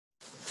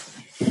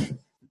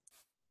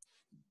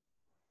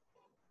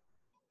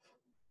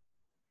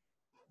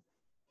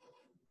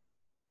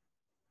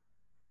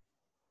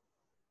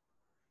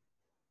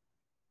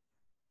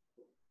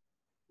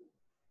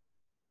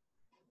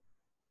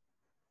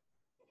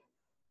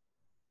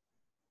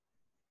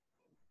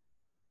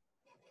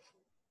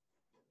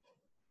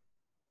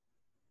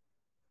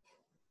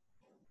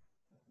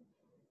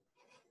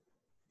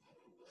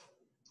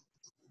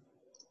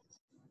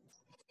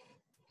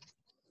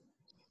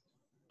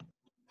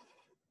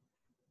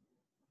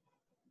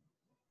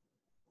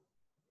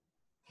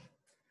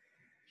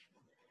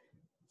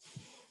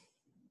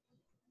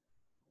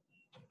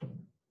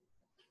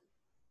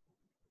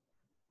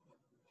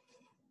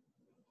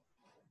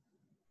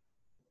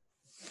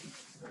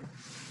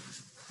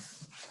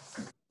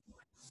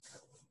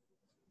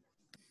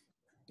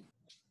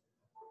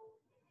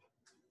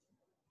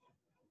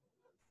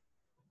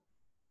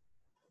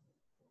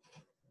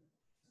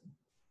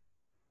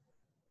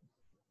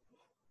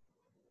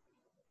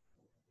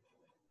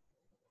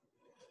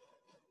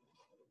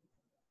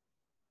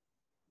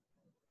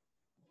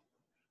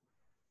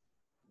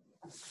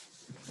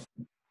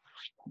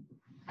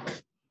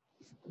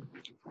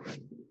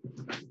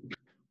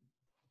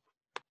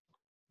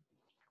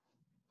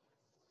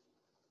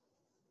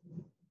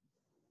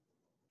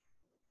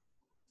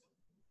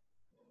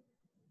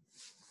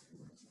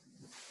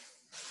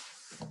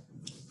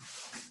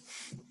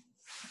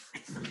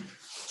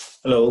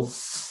Hello.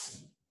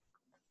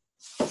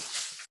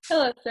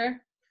 Hello,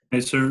 sir. Hi,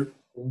 sir.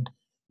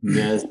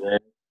 Yes,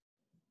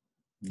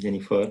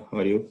 Jennifer. How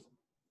are you?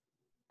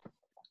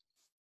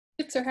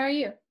 Good, sir. How are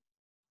you?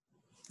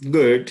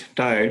 Good.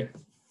 Tired.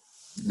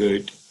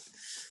 Good.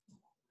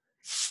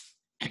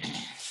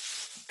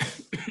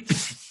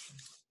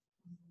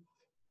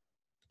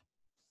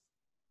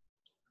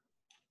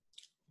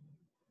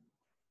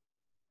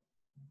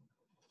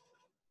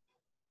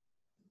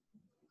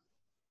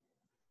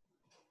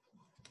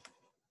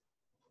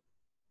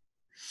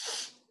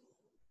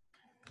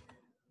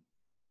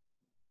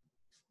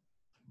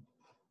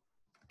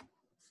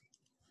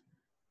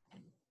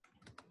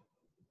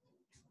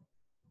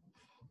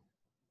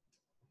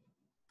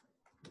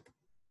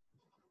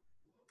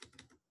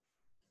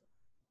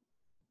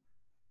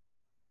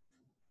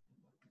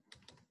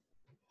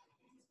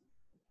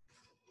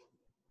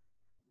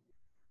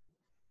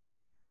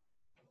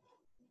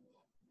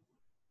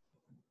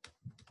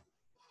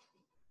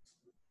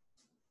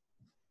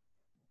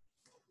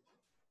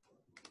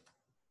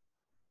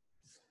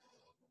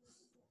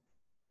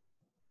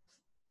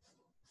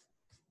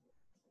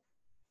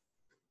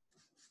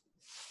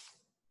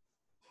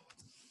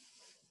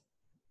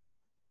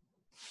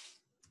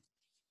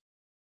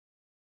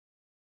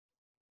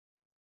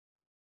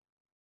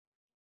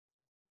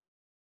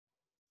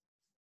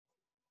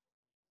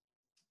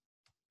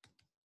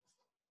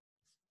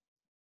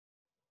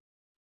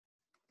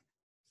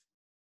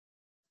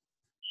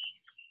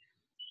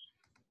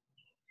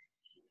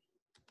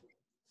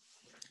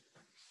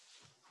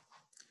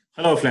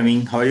 Hello,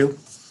 Fleming. How are you?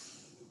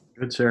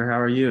 Good, sir. How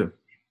are you?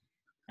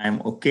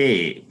 I'm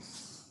okay.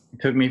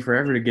 It took me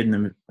forever to get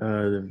in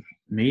the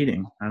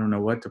meeting. I don't know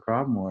what the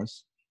problem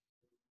was.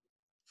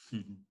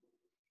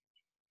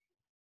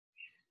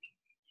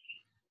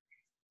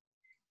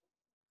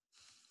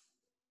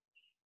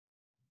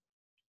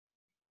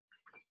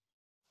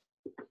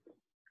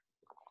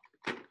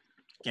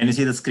 Can you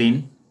see the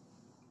screen?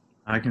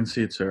 I can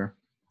see it, sir.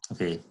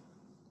 Okay.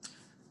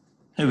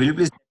 Hey, will you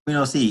please let me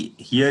know? See,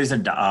 here is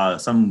a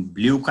some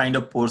blue kind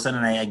of portion,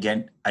 and I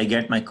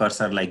get my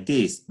cursor like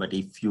this. But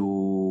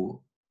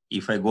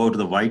if I go to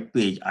the white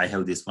page, I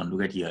have this one.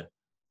 Look at here.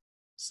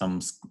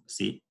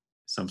 See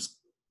some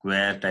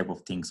square type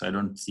of thing. So I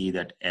don't see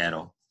that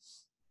arrow.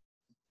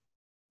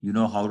 You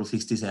know how to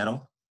fix this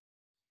arrow?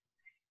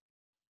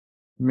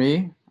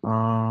 Me?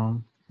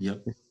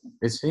 Yep.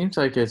 It seems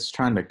like it's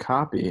trying to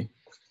copy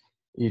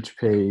each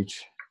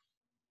page.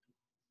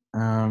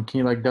 Can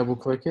you like double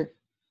click it?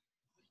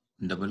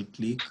 Double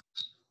click.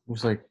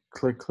 Just like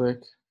click,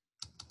 click.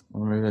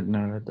 Or maybe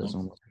that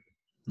doesn't work.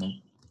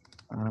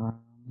 No.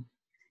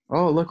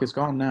 Oh, look, it's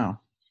gone now.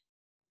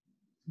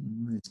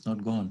 It's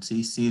not gone.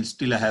 See,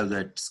 still I have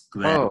that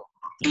square. Oh.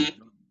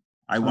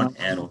 I want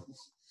arrow.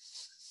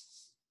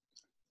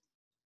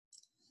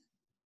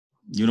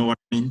 You know what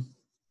I mean?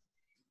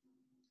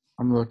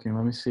 I'm looking.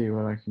 Let me see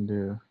what I can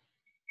do.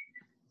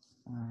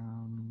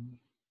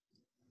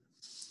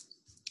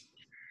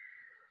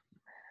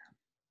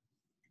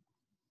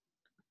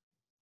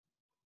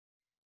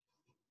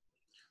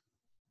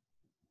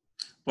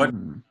 What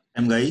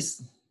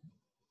guys?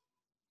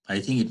 I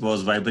think it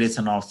was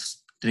vibration of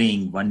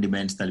string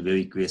one-dimensional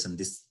wave equation.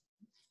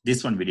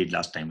 This one we did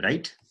last time,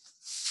 right?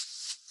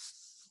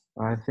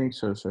 I think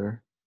so,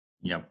 sir.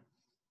 Yep.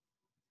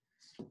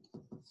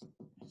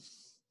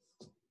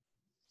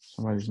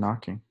 Somebody's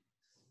knocking.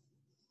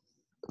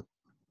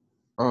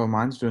 Oh,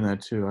 mine's doing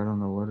that too. I don't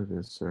know what it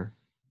is, sir.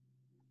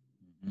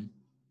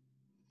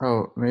 Mm-hmm.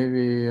 Oh,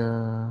 maybe,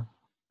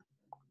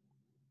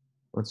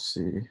 let's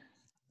see.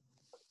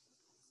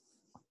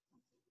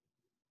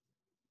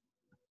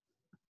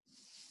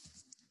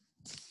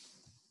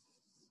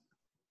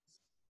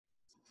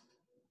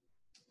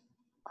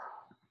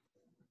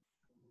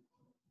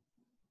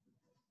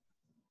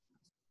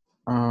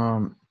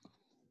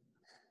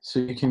 So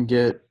you can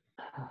get,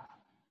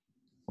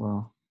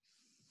 well,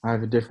 I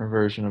have a different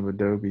version of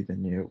Adobe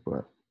than you,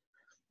 but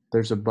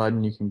there's a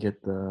button you can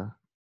get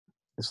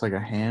it's like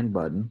a hand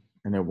button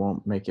and it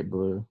won't make it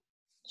blue.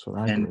 That's what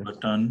I Hand did.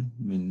 button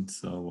means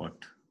what?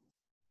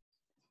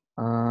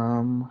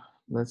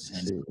 Let's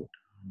Hand see. button.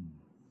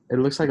 It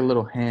looks like a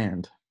little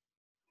hand.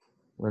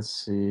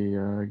 Let's see.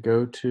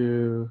 Go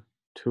to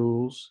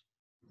tools.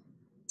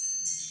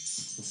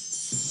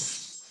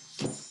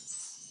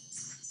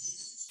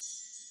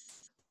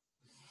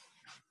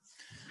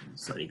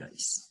 Sorry,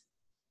 guys.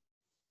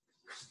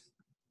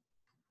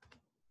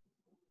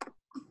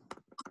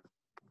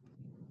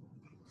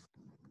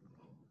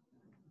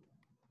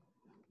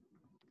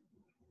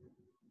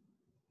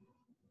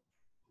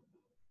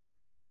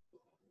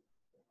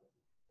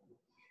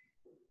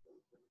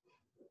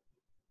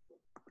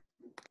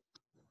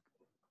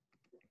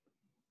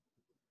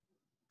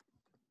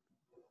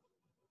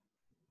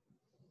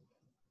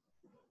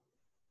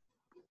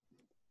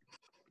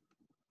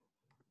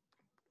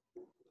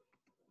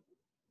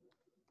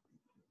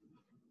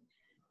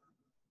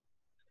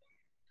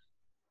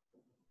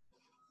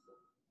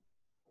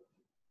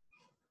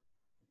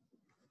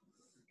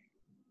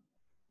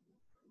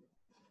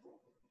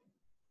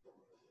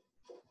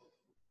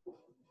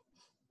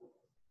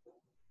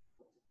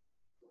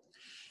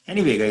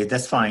 Anyway, guys,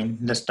 that's fine.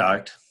 Let's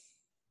start.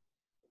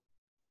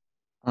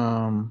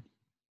 Um,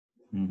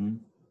 Mm-hmm.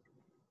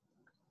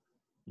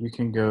 you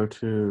can go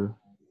to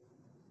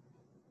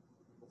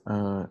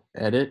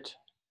edit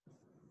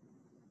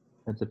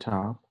at the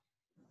top.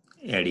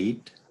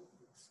 Edit.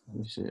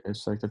 You see,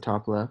 it's like the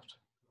top left.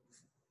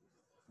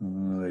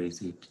 Where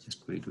is it?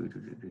 Just wait.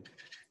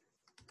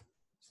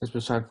 It's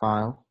beside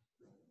file.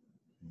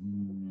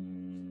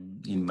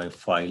 In my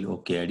file,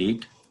 okay,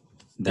 edit.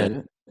 Then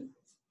Edit.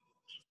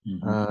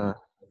 mhm.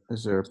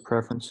 Is there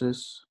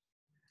preferences?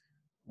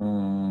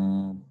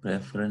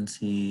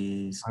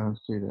 Preferences, I don't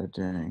see that.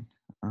 Dang.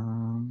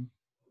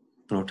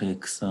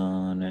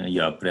 protection,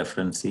 yeah,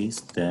 preferences.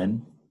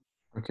 Then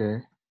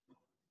Okay.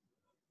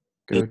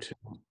 Go to.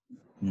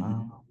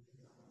 mhm.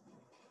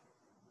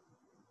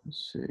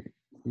 Let's see.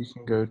 You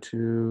can go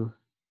to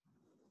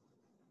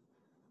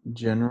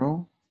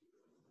general.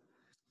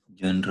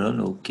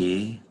 General,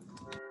 okay,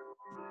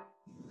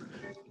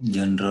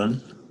 general.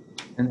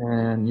 And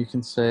then you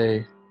can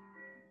say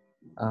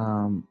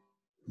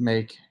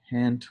make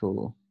hand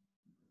tool.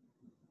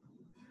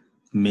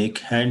 Make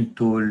hand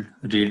tool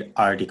read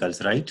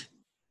articles, right?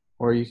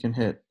 Or you can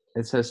hit,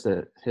 it says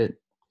that hit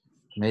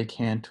make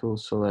hand tool,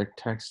 select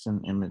text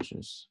and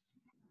images.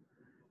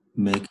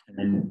 Make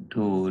hand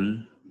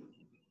tool,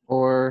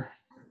 Or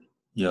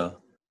yeah.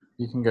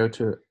 you can go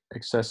to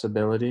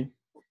accessibility.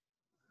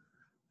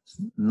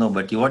 No,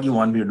 but what you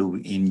want me to do?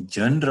 In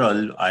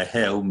general, I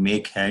have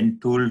make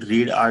hand tool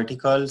read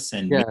articles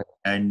and make Yeah,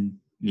 hand,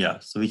 yeah.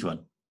 So which one?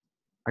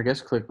 I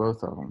guess click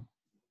both of them.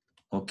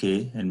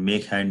 Okay, and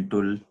make hand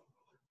tool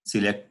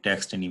select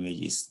text and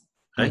images,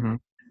 right? Mm-hmm.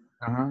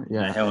 And I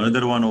Yeah. have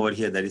another one over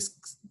here that is,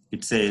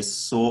 it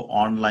says show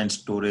online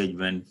storage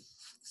when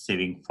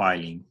saving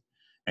filing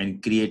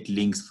and create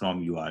links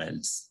from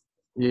URLs.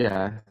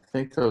 Yeah, I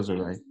think those are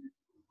right.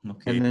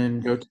 Okay, And then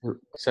go to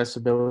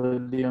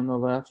accessibility on the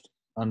left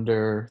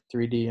under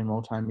 3D and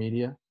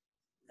multimedia.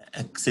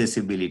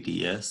 accessibility,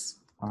 yes.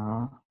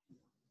 Uh,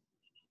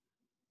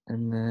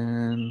 and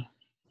then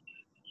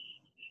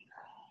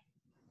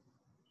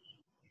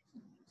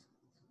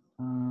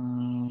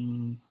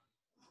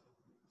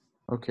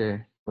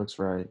okay, looks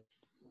right.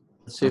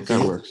 Let's see if that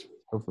Okay, works.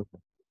 Hopefully.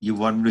 you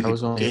want me to I hit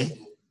was only,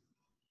 OK?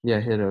 yeah,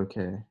 hit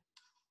okay.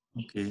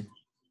 Okay,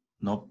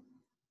 no.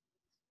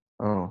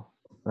 Oh,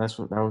 that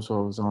was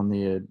what was on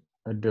the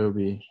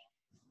Adobe.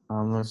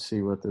 Let's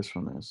see what this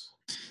one is.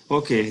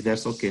 Okay,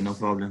 that's okay, no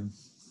problem.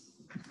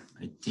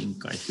 I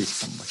think I hit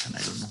some button,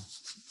 I don't know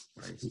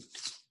what I hit.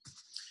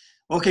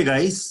 Okay,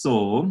 guys,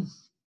 so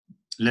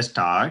let's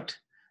start.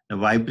 The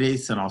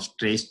vibration of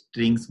straight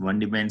strings,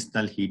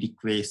 one-dimensional heat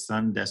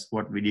equation. That's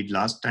what we did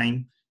last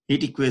time.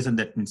 Heat equation,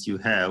 that means you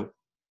have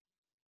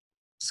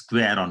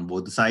square on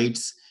both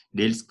sides.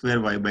 Del square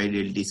y by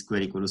del t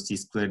square equals c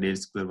square del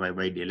square y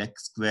by del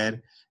x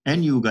square.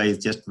 And you guys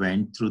just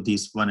went through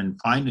this one, and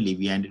finally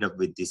we ended up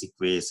with this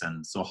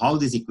equation. So how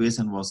this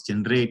equation was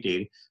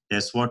generated,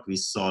 that's what we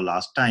saw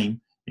last time.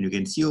 And you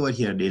can see over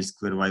here del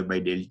square y by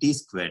del t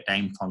square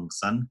time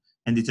function,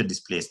 and it's a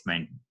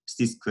displacement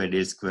c square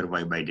del square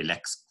y by del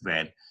x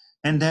square.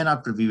 And then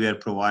after we were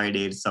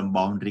provided some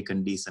boundary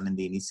condition in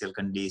the initial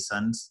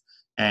conditions,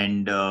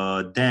 and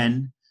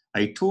then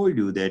I told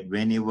you that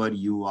whenever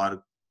you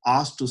are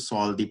asked to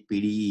solve the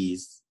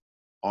PDEs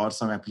or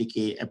some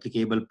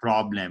applicable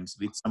problems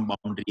with some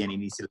boundary and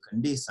initial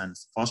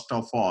conditions, first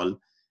of all,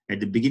 at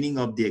the beginning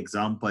of the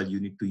example, you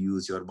need to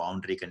use your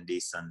boundary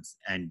conditions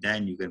and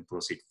then you can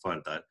proceed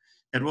further.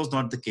 That was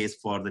not the case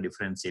for the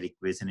differential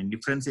equation. In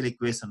differential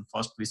equation,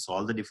 first we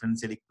solve the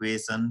differential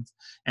equations,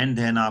 and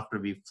then after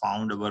we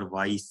found our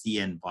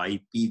yc and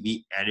yp,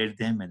 we added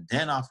them, and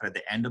then after at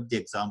the end of the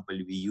example,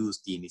 we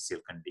used the initial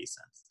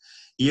conditions.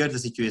 Here the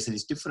situation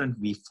is different.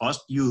 We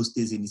first use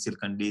this initial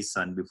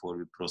condition before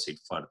we proceed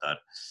further.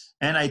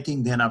 And I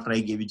think then after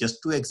I gave you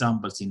just two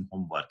examples in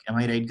homework. Am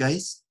I right,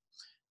 guys?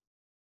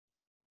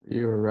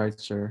 You were right,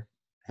 sir.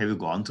 Have you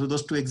gone through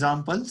those two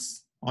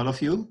examples, all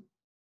of you?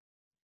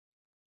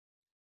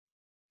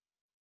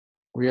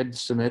 We had to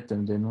submit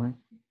them, didn't we?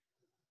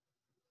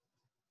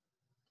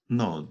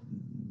 No,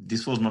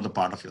 this was not a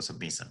part of your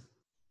submission.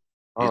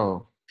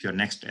 Oh. It's your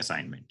next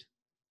assignment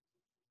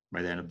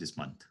by the end of this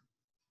month.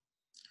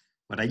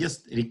 But I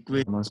just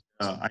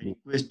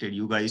requested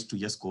you guys to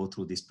just go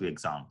through these two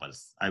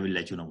examples. I will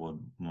let you know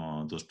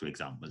about those two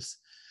examples.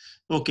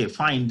 Okay,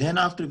 fine. Then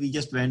after we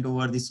just went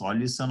over the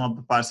solution of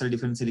the partial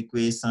differential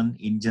equation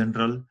in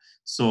general.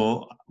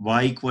 So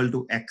y equal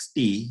to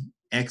xt.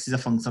 X is a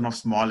function of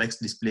small x,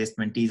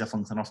 displacement t is a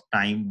function of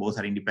time. Both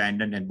are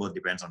independent and both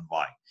depends on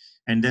y.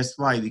 And that's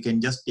why we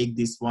can just take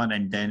this one,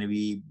 and then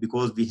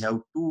because we have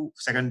two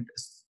second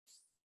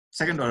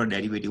order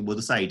derivative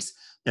both sides,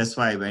 that's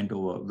why I went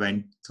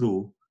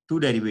through two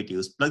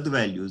derivatives, plug the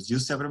values,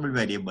 use separable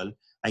variable.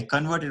 I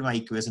converted my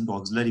equation to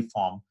auxiliary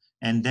form.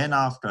 And then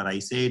after I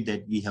said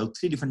that we have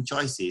three different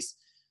choices.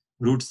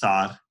 Roots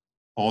are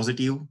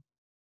positive,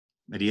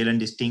 real and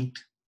distinct,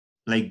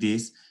 like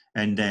this.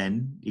 And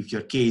then if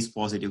your k is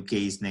positive,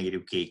 k is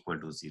negative, k equal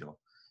to 0.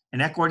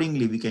 And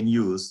accordingly,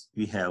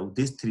 we have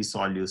these three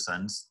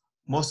solutions.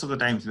 Most of the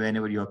times,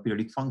 whenever you have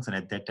periodic function,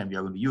 at that time, you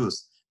are going to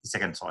use the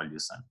second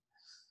solution.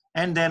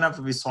 And then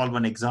after we solve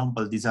one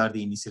example, these are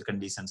the initial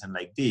conditions, and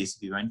like this,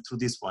 we went through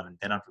this one, and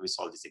then after we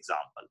solve this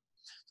example.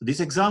 So this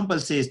example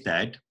says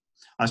that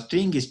a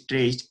string is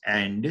traced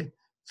and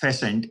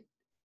fastened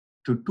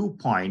to 2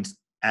 points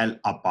L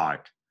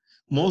apart.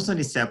 Motion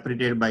is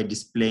separated by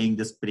displaying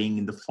the spring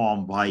in the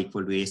form y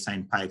equal to a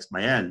sine pi x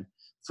by L,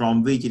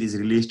 from which it is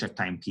released at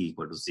time t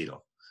equal to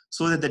 0.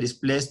 So that the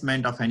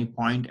displacement of any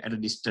point at a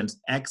distance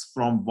x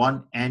from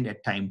one end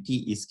at time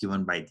t is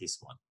given by this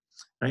one.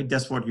 Right?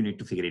 That's what you need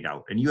to figure it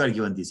out. And you are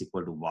given this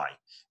equal to y.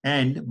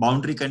 And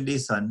boundary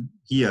condition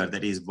here,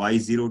 that is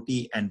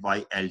y0t and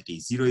ylt.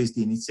 0 is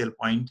the initial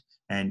point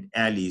and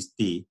L is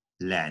the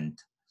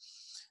length.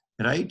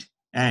 Right?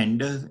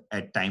 And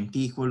at time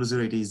t equal to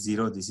 0, it is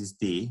 0. This is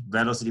the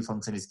velocity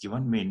function is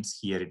given, means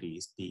here it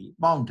is the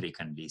boundary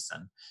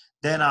condition.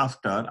 Then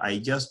after, I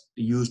just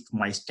used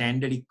my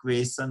standard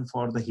equation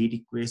for the heat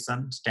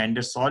equation,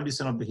 standard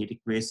solution of the heat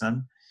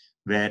equation,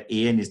 where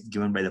an is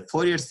given by the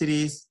Fourier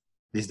series.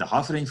 This is the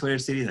half range Fourier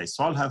series. I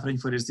solve half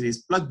range Fourier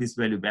series, plug this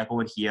value back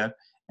over here,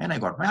 and I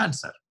got my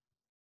answer.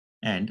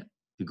 And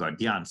we got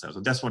the answer. So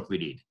that's what we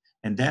did.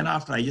 And then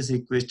after, I just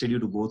requested you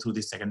to go through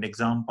the second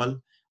example.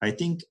 I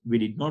think we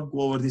did not go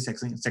over the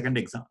second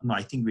example. No,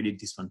 I think we did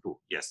this one too.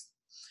 Yes.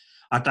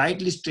 A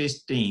tightly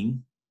stretched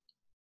string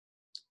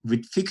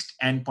with fixed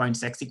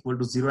endpoints x equal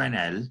to 0 and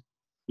L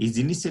is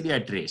initially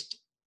at rest.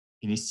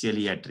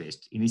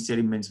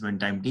 Initially means when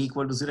time t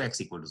equal to 0, x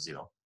equal to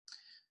 0.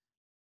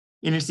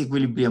 In its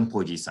equilibrium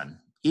position.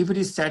 If it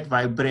is set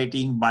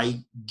vibrating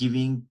by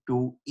giving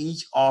to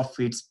each of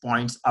its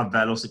points a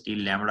velocity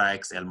lambda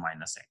x L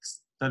minus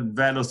x. The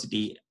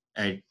velocity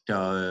at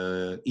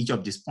each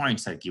of these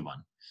points are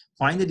given.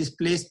 Find the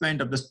displacement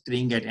of the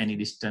string at any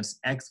distance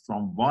x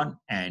from one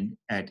end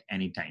at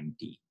any time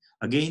t.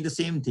 Again, the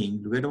same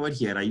thing. Look at over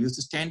here. I use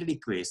the standard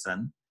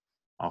equation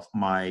of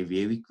my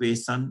wave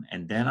equation,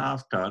 and then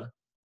after,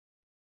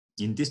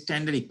 in this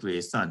standard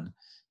equation,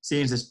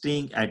 since the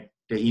string at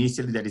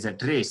initially that is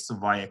at rest, so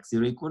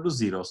yx0 equal to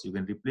 0, so you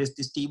can replace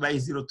this t by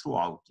 0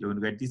 throughout. You're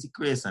going to get this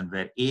equation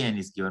where an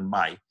is given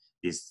by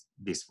this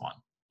one,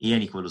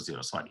 an equal to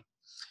 0, sorry.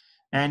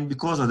 And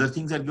because other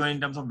things are given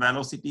in terms of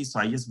velocity, so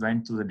I just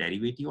went through the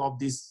derivative of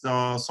this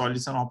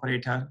solution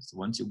operator. So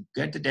once you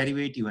get the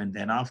derivative, and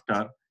then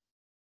after,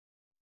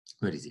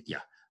 where is it?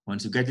 Yeah,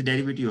 once you get the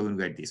derivative, you're going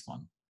to get this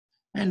one.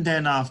 And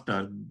then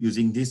after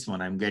using this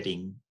one, I'm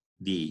getting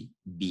the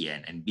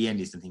Bn, and Bn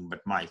is nothing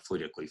but my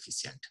Fourier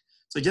coefficient.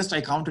 So just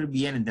I counted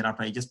Bn, and then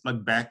after I just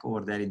plugged back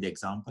over there in the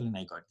example, and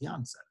I got the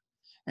answer.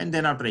 And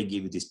then after I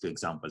gave you these two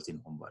examples in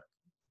homework,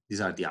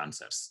 these are the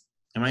answers.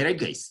 Am I right,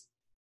 guys?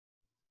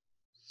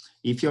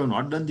 If you have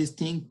not done this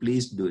thing,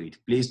 please do it.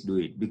 Please do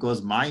it,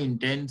 because my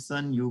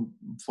intention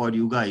for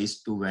you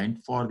guys to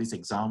went for these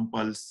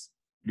examples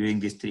during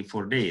these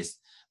 3-4 days,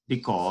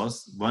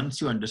 because once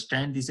you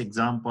understand this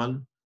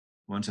example,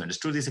 once you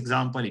understood this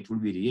example, it will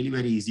be really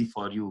very easy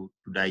for you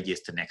to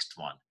digest the next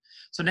one.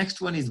 So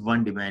next one is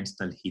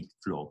one-dimensional heat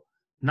flow.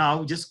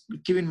 Now, just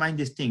keep in mind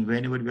this thing,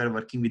 whenever we are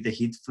working with the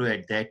heat flow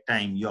at that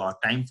time, your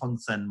time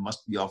function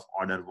must be of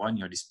order 1,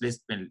 your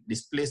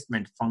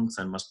displacement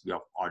function must be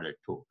of order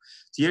 2.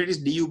 So here it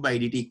is du by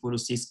dt equal to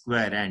c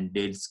square and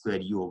del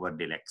square u over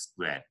del x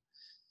square.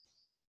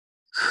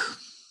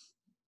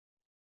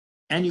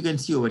 And you can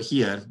see over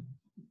here,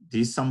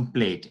 there is some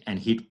plate and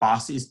heat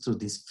passes through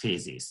these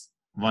phases.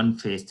 One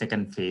phase,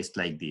 second phase,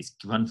 like this.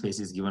 One phase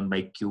is given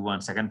by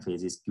Q1, second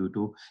phase is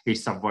Q2.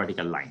 It's a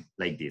vertical line,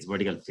 like this,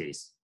 vertical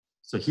phase.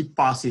 So heat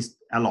passes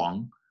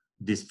along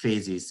this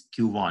phases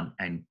Q1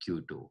 and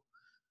Q2.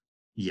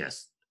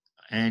 Yes.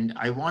 And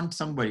I want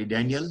somebody,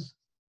 Daniel,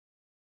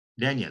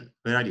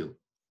 where are you?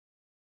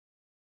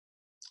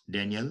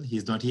 Daniel,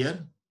 he's not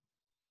here?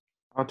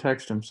 I'll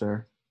text him,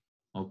 sir.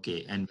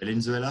 Okay. And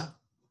Valenzuela,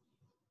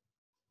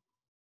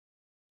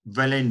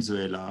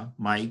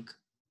 Mike.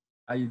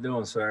 How you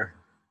doing, sir?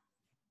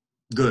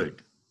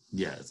 Good.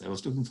 Yes, I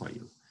was looking for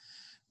you.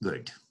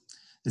 Good.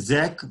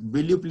 Zach,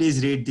 will you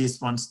please read this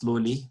one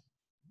slowly?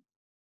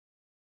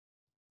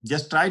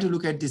 Just try to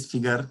look at this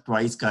figure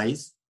twice,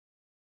 guys.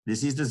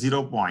 This is the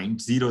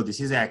 0.0. This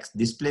is x.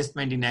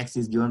 Displacement in x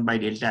is given by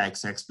delta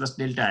x, x plus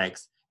delta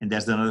x, and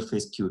there's another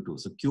phase Q2.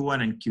 So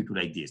Q1 and Q2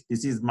 like this.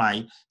 This is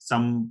my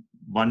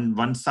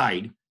one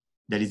side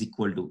that is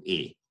equal to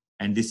A.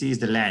 And this is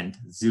the length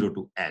 0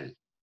 to L.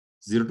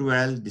 0 to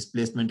L,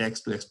 displacement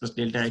x to x plus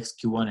delta x,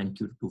 Q1 and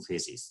Q2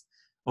 phases.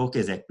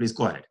 Okay, Zach, please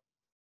go ahead.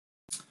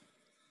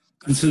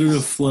 Consider the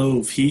flow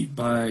of heat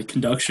by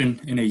conduction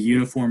in a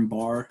uniform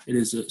bar. It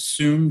is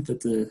assumed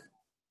that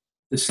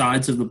the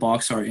sides of the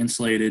box are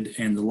insulated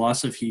and the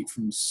loss of heat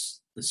from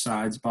the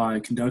sides by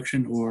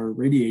conduction or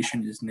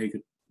radiation is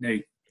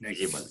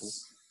negligible.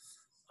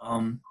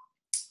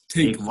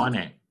 Take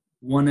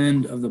one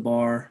end of the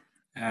bar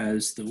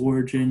as the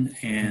origin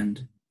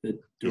and the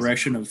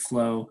direction of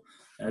flow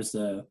as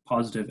the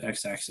positive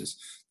x-axis.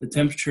 The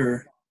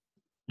temperature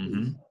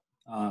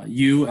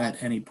U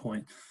at any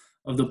point.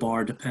 of the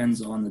bar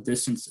depends on the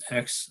distance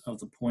x of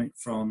the point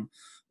from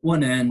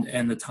one end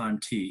and the time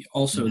t.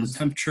 Also, the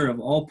temperature of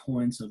all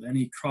points of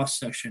any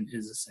cross-section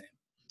is the same.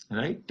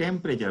 Right?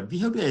 Temperature, we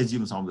have to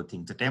assume some of the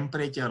things. The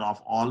temperature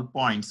of all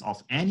points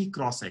of any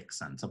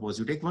cross-section. Suppose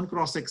you take one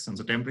cross-section,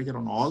 so temperature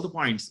on all the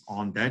points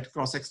on that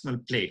cross-sectional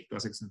plate,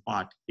 cross-sectional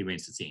part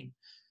remains the same.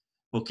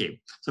 Okay,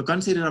 so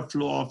consider a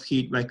flow of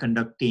heat by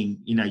conducting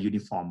in a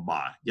uniform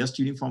bar. Just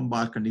uniform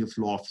bar conducting a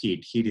flow of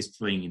heat. Heat is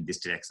flowing in this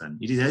direction.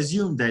 It is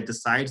assumed that the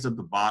sides of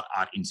the bar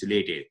are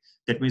insulated.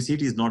 That means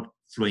heat is not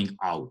flowing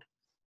out.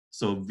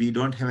 So we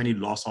don't have any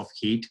loss of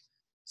heat.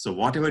 So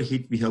whatever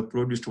heat we have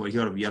produced over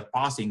here, we are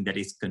passing, that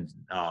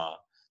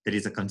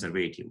is a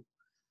conservative,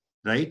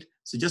 right?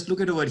 So just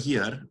look at over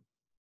here.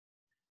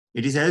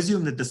 It is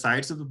assumed that the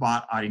sides of the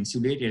bar are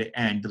insulated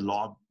and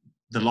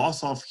the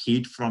loss of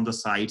heat from the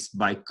sides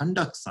by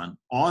conduction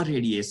or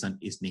radiation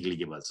is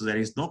negligible. So there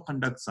is no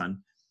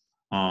conduction,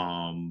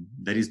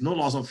 there is no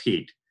loss of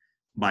heat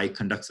by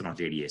conduction or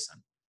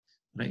radiation,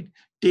 right?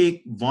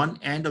 Take one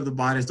end of the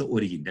bar as the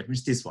origin, that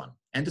means this one.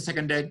 And the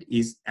second end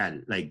is L,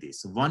 like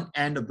this. So one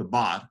end of the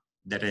bar,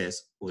 that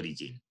is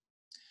origin.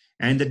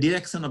 And the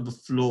direction of the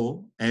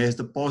flow as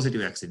the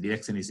positive axis,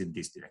 direction is in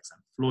this direction.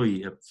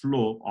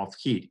 Flow of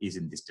heat is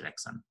in this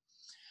direction.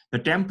 The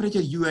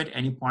temperature U at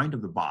any point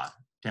of the bar,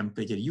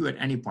 temperature U at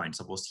any point,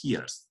 suppose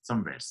here,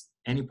 somewhere,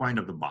 any point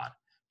of the bar,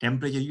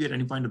 temperature U at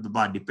any point of the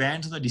bar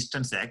depends on the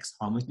distance x,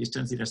 how much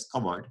distance it has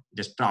covered, it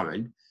has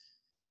traveled,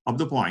 of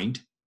the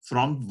point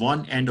from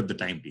one end of the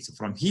time t. So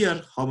from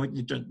here, how much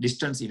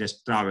distance it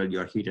has traveled,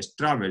 your heat has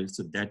traveled,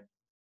 so that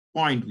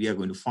point we are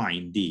going to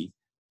find the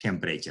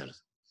temperature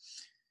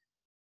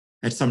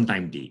at some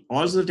time t.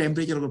 Also, the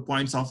temperature of the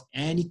points of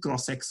any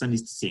cross section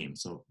is the same.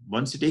 So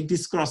once you take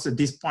this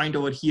this point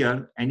over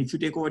here, and if you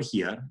take over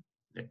here,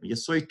 let me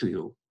just show it to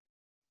you.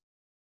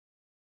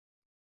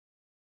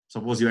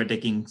 Suppose you are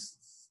taking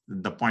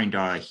the point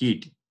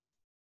heat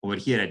over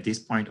here at this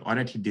point or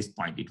at this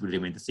point, it will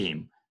remain the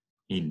same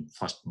in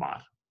first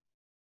bar.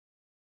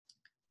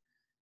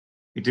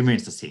 It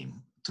remains the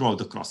same throughout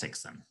the cross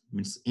section.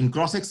 Means in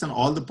cross section,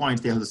 all the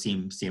points, they have the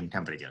same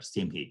temperature,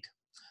 same heat.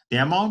 The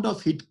amount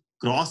of heat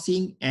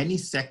crossing any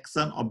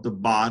section of the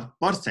bar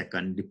per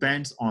second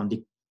depends on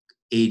the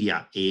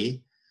area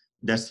A.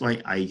 That's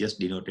why I just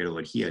denoted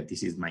over here.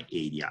 This is my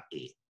area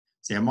A.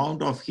 So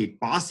amount of heat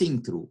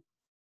passing through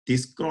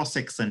this cross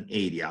section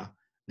area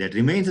that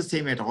remains the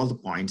same at all the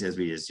points as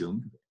we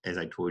assumed, as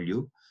I told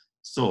you.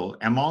 So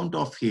amount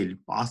of heat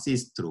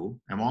passes through,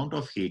 amount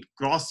of heat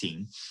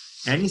crossing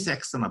any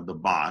section of the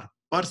bar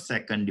per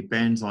second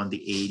depends on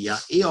the area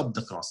A of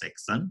the cross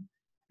section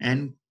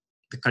and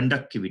the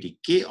conductivity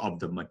K of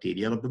the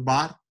material of the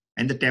bar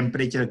and the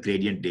temperature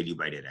gradient del U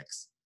by del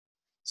X.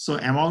 So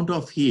amount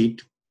of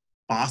heat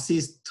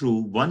passes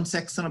through one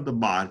section of the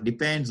bar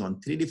depends on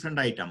three different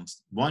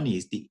items. One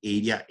is the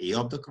area A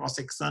of the cross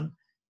section,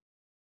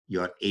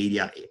 your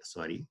area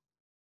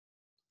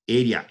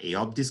A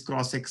of this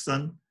cross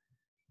section,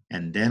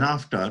 and then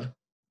after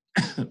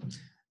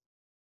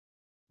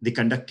the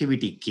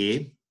conductivity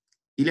K,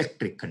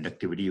 electric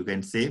conductivity you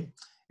can say,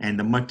 and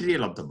the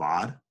material of the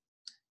bar,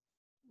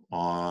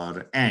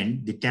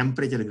 and the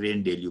temperature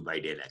gradient del U by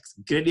del X.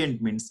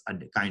 Gradient means a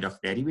kind of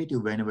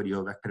derivative. Whenever you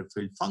have vector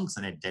field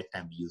function, at that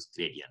time we use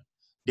gradient,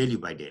 del U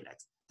by del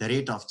X. The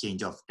rate of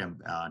change of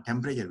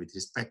temperature with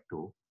respect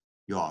to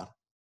your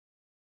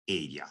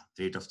area,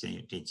 rate of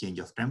change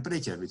of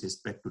temperature with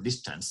respect to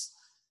distance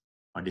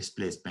or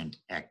displacement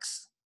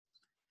X.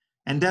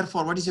 And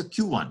therefore, what is your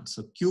Q1?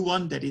 So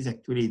Q1, that is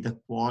actually the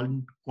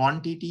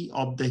quantity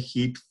of the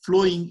heat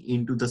flowing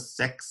into the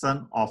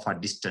section of a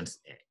distance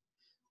A.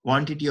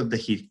 Quantity of the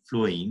heat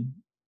flowing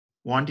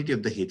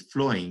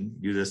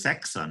due to the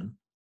section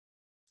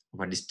of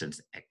a distance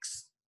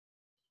X.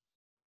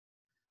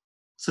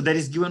 So that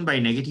is given by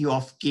negative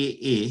of Ka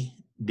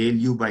del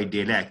U by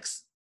del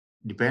X,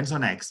 depends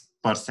on X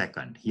per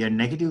second. Here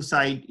negative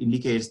side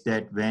indicates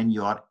that when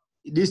your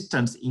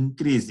distance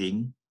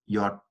increasing,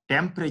 your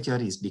temperature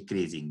is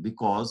decreasing,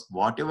 because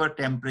whatever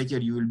temperature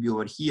you will be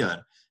over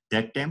here,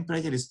 that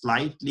temperature is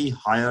slightly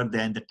higher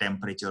than the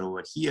temperature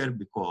over here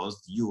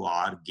because you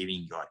are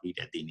giving your heat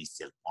at the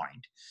initial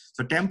point.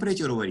 So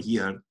temperature over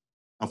here,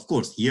 of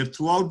course, here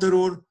throughout the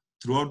road,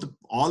 throughout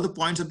all the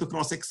points of the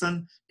cross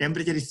section,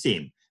 temperature is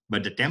same.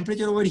 But the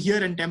temperature over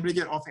here and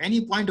temperature of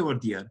any point over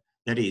there,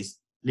 that is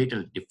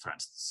little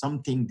difference.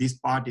 Something, this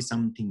part is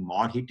something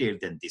more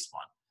heated than this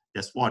one.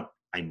 That's what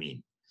I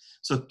mean.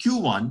 So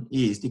Q1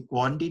 is the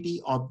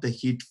quantity of the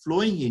heat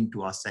flowing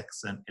into a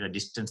section at a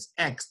distance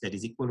X that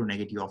is equal to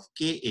negative of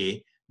Ka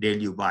del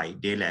U by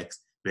del X,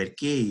 where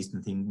K is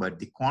nothing but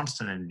the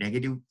constant and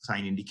negative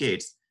sign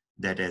indicates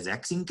that as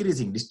X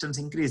increasing, distance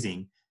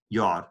increasing,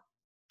 your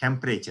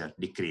temperature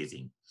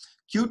decreasing.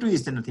 Q2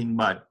 is nothing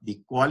but the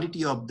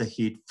quality of the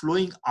heat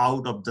flowing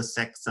out of the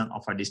section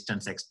of a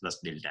distance X plus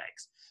delta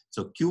X.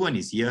 So Q1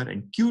 is here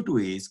and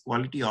Q2 is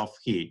quality of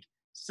heat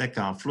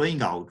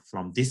flowing out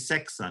from this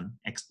section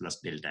X plus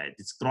delta,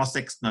 this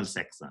cross-sectional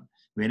section.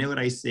 whenever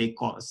I say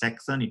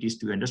section, it is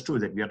to be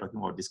understood that we are talking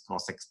about this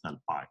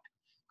cross-sectional part,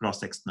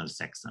 cross-sectional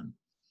section,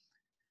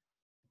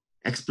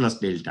 x plus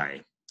delta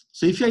A.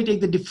 So if I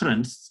take the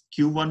difference,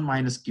 Q1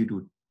 minus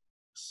Q2,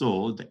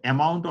 so the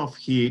amount of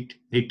heat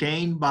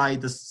retained by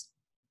the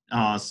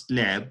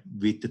slab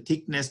with the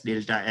thickness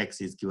delta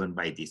X is given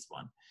by this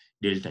one.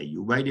 Delta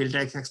U by delta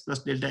X, X plus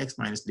delta X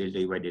minus delta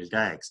U by delta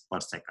X per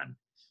second,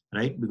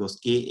 right? Because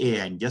Ka,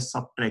 and just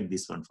subtract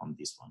this one from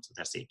this one. So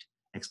that's it.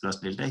 X plus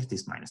delta X,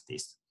 this minus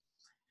this.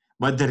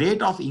 But the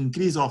rate of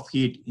increase of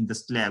heat in the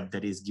slab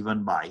that is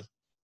given by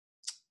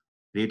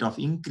rate of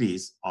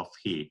increase of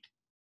heat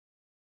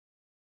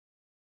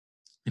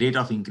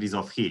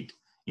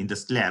in the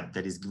slab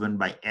that is given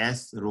by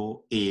S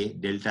rho A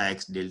delta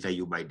X delta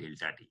U by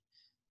delta T.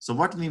 So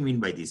what we mean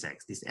by this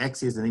X? This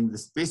X is the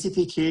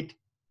specific heat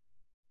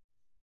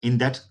in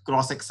that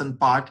cross-section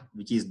part,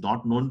 which is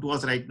not known to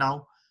us right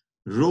now.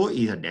 Rho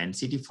is a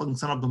density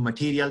function of the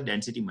material,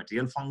 density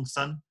material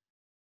function.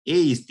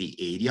 A is the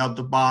area of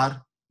the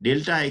bar.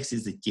 Delta X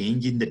is the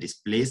change in the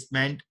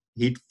displacement,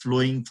 heat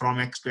flowing from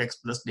X to X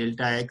plus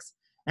delta X.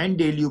 And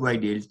del U by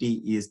del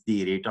T is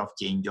the rate of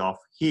change of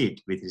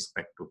heat with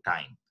respect to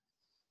time.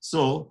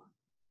 So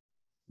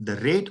the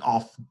rate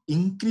of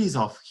increase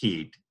of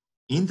heat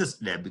in the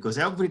slab, because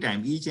every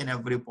time, each and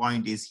every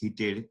point is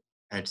heated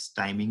as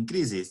time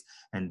increases,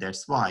 and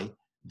that's why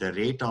the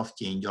rate of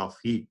change of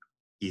heat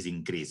is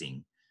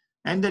increasing.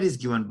 And that is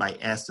given by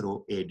S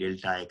rho A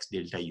delta X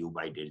delta U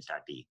by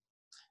delta T.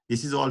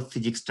 This is all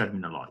physics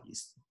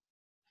terminologies,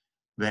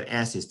 where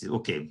S is this.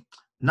 Okay.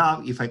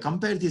 Now, if I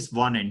compare this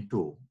 1 and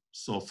 2,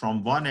 so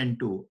from 1 and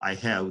 2, I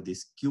have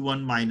this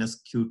Q1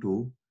 minus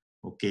Q2,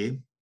 okay,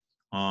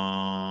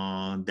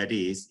 that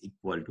is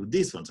equal to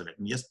this one. So let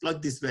me just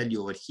plug this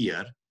value over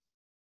here,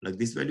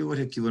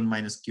 Q1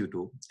 minus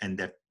Q2, and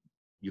that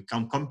you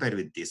can compare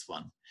with this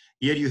one.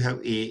 Here you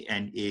have A,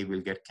 and A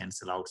will get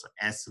cancelled out. So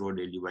S rho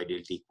del U by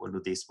del T equal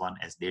to this one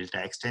as delta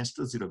X tends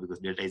to 0, because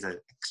delta is an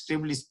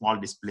extremely small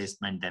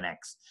displacement than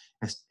X,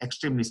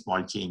 extremely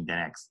small change than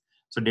X.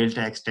 So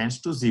delta X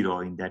tends to 0.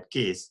 In that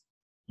case,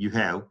 you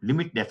have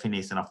limit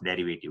definition of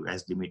derivative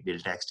as limit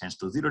delta X tends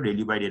to 0, del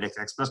U by del X,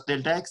 X plus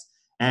delta X,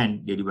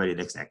 and del U by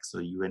del X, X. So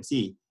you can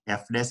see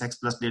f dash X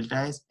plus delta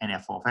X and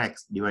f of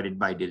X divided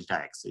by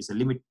delta X. So it's a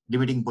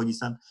limiting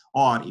position.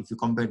 Or if you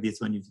compare this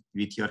one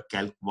with your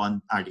Calc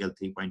 1 article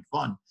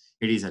 3.1,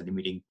 it is a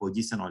limiting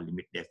position or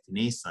limit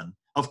definition.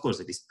 Of course,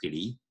 it is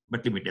PD,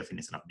 but limit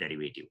definition of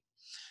derivative.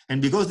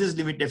 And because this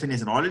limit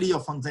definition, already your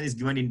function is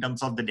given in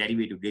terms of the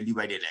derivative del U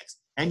by del X,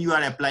 and you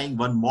are applying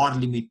one more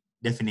limit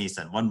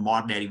definition, one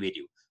more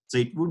derivative. So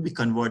it would be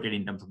converted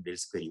in terms of del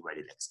square U by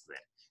del X square.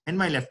 And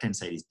my left-hand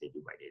side is del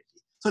U by del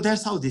T. So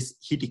that's how this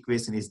heat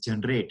equation is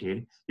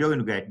generated. You're going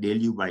to get del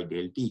U by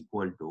del T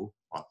equal to,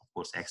 of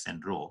course, X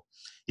and rho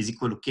is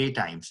equal to K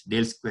times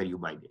del square U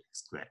by del X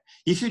square.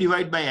 If you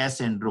divide by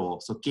S and rho,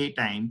 so K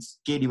times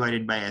K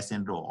divided by S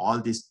and rho, all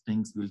these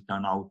things will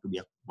turn out to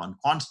be one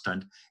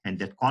constant. And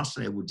that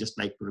constant I would just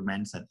like to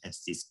mention as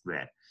C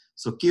square.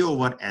 So K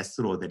over S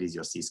rho, that is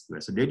your C square.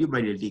 So del U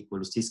by del T equal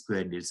to C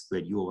square del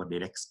square U over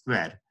del X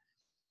square.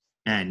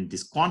 And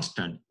this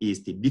constant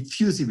is the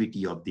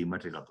diffusivity of the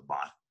material of the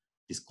bar.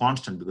 This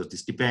constant, because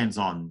this depends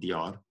on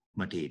your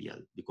material,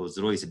 because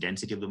rho is the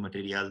density of the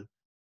material,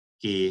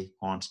 K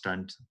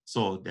constant.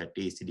 So that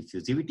is the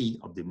diffusivity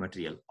of the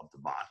material of the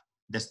bar.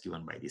 That's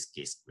given by this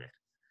K square.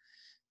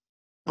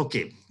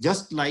 Okay,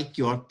 just like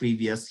your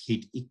previous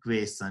heat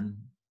equation,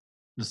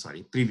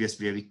 previous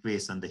wave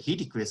equation, the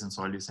heat equation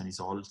solution is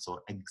also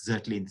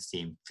exactly in the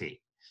same way.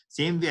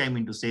 Same way, I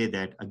mean to say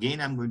that again,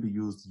 I'm going to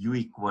use U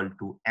equal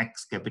to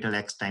X, capital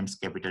X times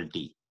capital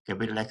T.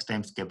 Capital X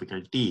times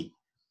capital T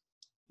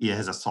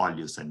has a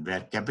solution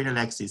where capital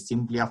X is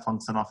simply a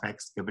function of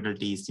X, capital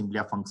T is simply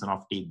a function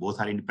of T.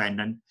 Both are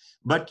independent,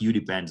 but U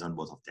depends on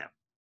both of them.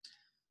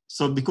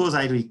 So because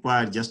I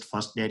require just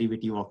first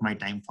derivative of my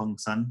time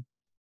function,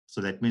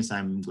 so that means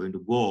I'm going to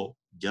go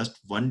just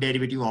one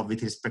derivative of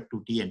with respect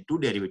to T and two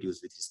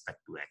derivatives with respect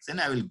to X. And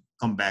I will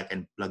come back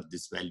and plug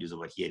these values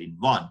over here in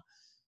one.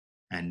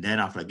 And then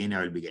after again,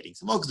 I will be getting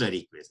some auxiliary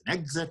equation.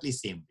 Exactly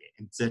same way,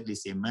 exactly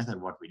same method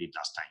what we did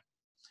last time.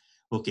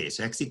 Okay,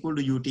 so X equal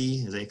to UT,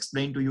 as I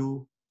explained to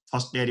you,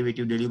 first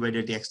derivative del U by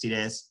del T X T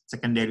dash,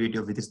 second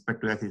derivative with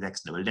respect to X is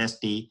X double dash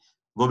T.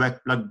 Go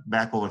back, plug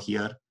back over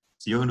here.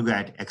 So you're going to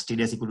get X T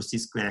dash equal to C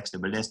square X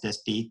double dash dash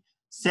T.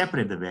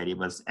 Separate the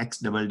variables, X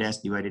double dash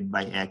divided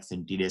by X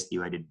and T dash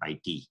divided by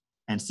T.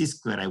 And C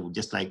square, I would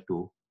just like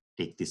to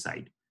take this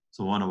side.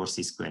 So 1 over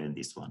C square and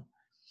this one.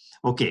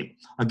 Okay,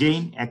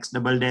 again, X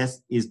double dash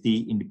is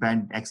the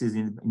independent, X is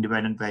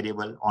independent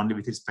variable only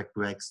with respect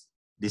to X.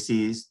 This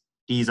is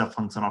T is a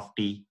function of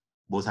T.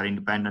 Both are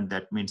independent.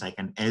 That means I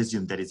can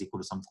assume that is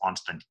equal to some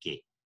constant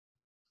K.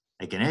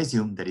 I can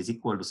assume that is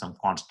equal to some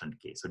constant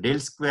K. So del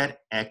square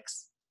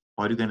X,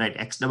 or you can write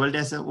X double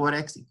dash over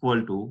X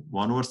equal to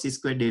 1 over C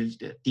square del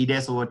T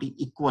dash over T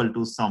equal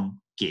to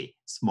some K,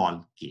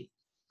 small K.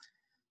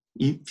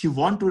 If you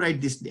want to write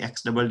this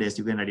x double dash,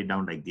 you can write it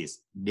down like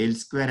this: del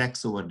square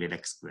x over del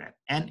x square,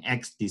 and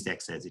x, this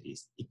x as it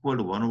is, equal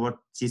to 1 over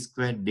c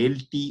square del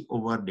t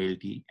over del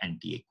t,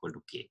 and t equal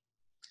to k.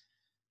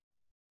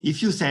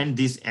 If you send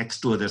this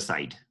x to other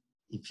side,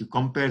 if you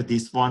compare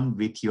this one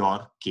with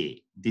your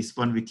k, this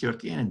one with your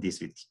k, and this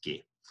with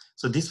k.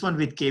 So this one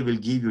with k will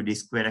give you d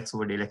square x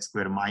over del x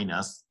square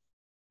minus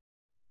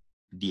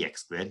dx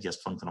square,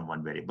 just function of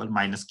one variable,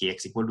 minus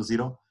kx equal to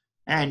 0,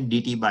 and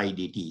dt by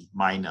dt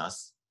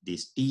minus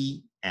this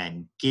t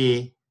and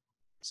k.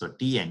 So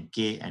t and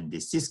k, and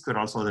this c square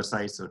also other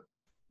side. So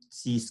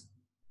c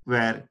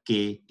square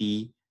k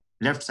t,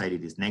 left side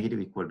it is negative,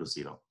 equal to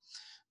 0.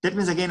 That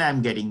means again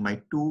I'm getting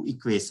my two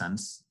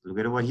equations. Look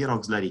at over here,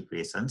 auxiliary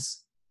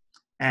equations.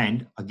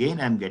 And again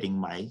I'm getting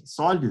my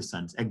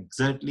solutions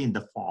exactly in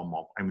the form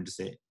of, I mean to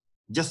say,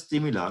 just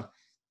similar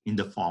in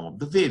the form of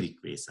the wave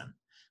equation.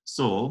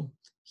 So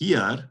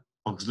here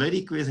auxiliary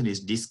equation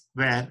is d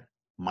square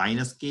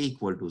minus k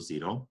equal to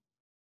 0.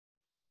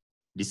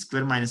 D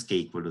square minus k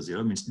equal to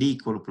 0 means d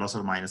equal to plus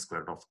or minus square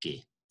root of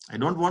k. I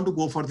don't want to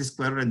go for the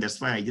square root, and that's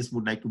why I just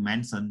would like to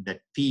mention that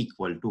p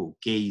equal to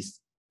k is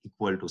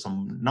equal to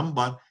some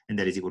number, and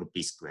that is equal to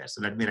p square.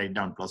 So let me write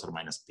down plus or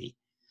minus p.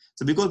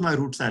 So because my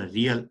roots are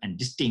real and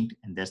distinct,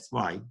 and that's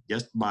why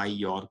just by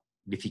your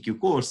DFQ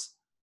course,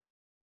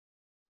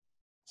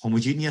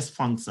 homogeneous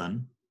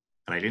function,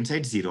 right hand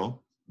side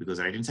 0, because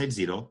right hand side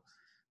 0,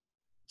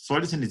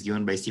 solution is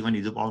given by c1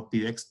 e to the power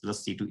px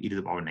plus c2 e to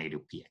the power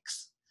negative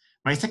px.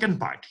 My second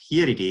part,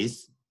 here it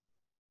is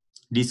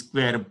d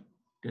square,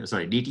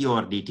 sorry, dt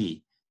over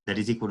dt, that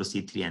is equal to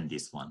c3 and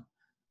this one.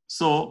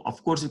 So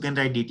of course you can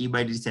write dt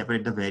by dt,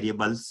 separate the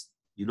variables.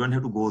 You don't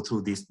have to go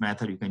through this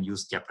method. You can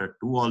use chapter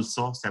 2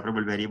 also,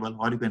 separable variable,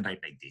 or you can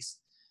write like this.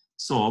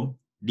 So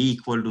d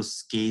equal to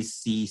k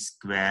c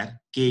square,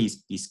 k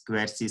is p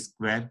square c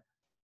square,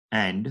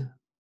 and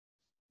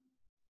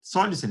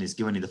solution is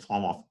given in the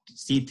form of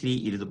c3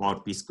 e to the power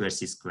p square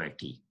c square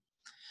t.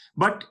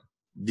 But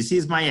this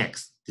is my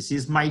x, this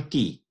is my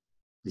t,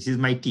 this is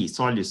my t,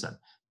 solution.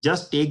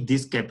 Just take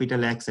this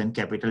capital X and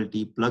capital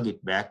T, plug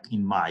it back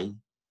in my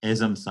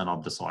assumption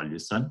of the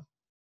solution.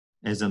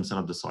 Assumption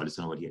of the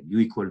solution over here, u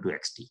equal to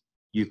xt,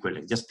 u equal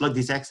to, just plug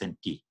this x and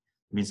t.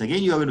 Means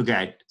again you are going to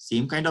get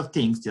same kind of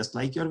things, just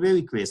like your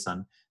wave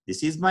equation.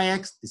 This is my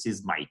x, this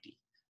is my t.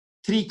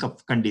 Three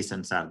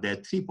conditions are there,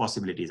 three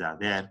possibilities are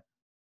there,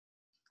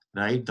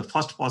 right? The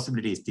first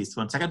possibility is this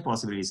one. Second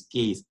possibility is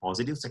k is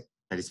positive.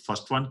 That is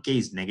first one. K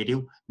is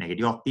negative,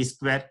 negative of p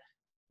square.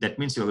 That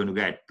means you're going to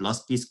get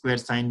plus p square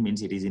sign,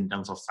 means it is in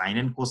terms of sine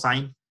and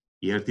cosine.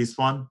 Here this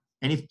one.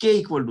 And if k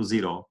equal to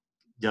 0,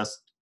 just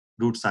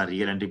roots are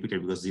real and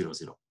repeated because 0,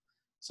 0.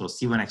 So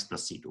c1x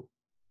plus c2.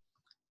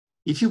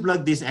 If you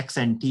plug this x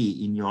and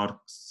t in your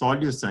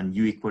solution,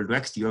 u equal to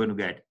xt, you're going to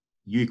get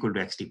u equal to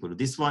xt equal to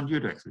this one, u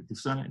to x equal to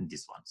this one, and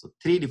this one. So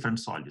three different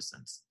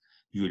solutions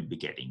you will be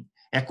getting.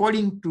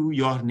 According to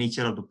your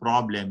nature of the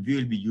problem, we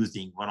will be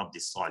using one of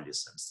these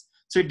solutions.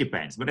 So it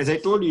depends. But as I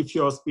told you, if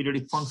your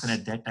periodic function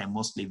at that time,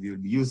 mostly we will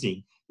be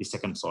using the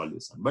second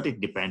solution. But it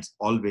depends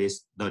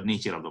always the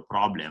nature of the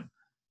problem.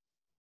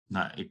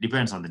 Now, it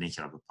depends on the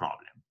nature of the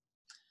problem.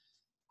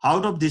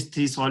 Out of these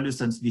three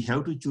solutions, we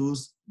have to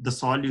choose the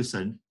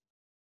solution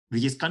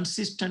which is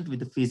consistent with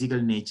the physical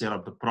nature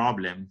of the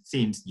problem,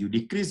 since u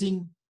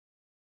decreases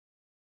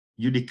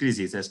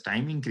as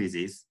time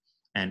increases,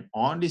 and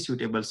only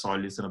suitable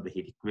solution of the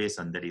heat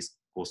equation, that is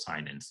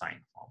cosine and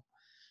sine form.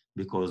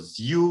 Because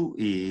u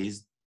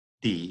is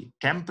the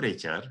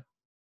temperature,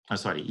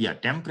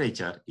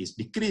 temperature is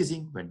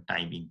decreasing when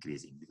time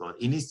increasing, because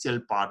initial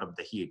part of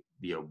the heat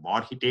we have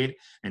more heated,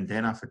 and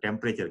then after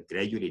temperature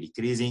gradually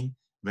decreasing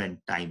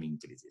when time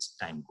increases,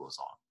 time goes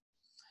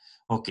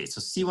on. Okay, so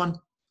c1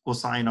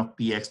 cosine of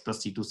px plus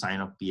c2 sine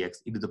of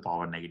px e to the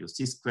power negative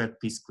c square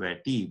p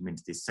square t,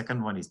 means the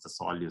second one is the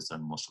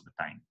solution most of the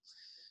time.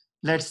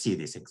 Let's see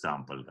this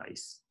example,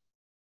 guys.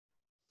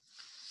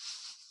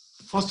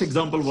 First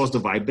example was the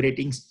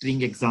vibrating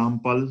string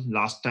example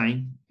last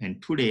time,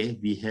 and today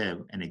we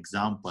have an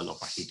example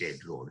of a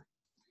heated rod.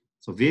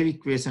 So wave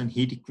equation,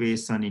 heat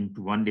equation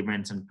into one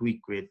dimension,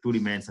 two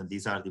dimension,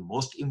 these are the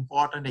most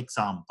important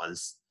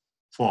examples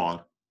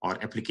for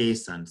or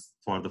applications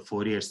for the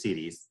Fourier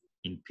series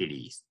in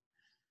PDEs.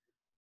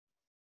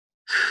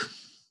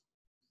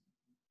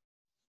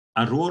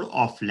 A rod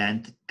of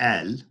length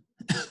L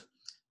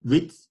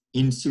with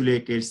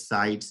insulated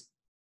sides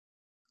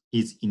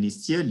is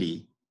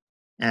initially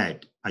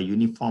at a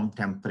uniform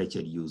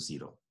temperature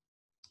U0.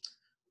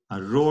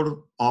 A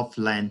rod of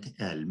length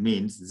L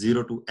means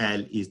 0 to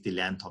L is the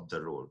length of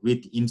the rod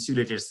with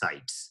insulated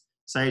sides.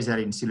 Sides are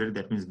insulated,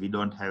 that means we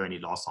don't have any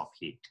loss of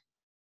heat.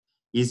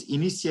 Is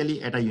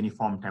initially at a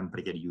uniform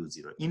temperature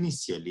U0.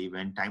 Initially,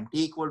 when time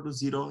t equal to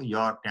 0,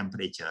 your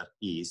temperature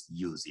is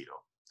U0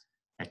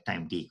 at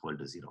time t equal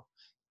to 0.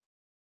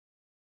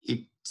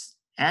 Its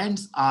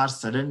ends are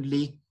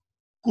suddenly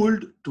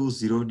cooled to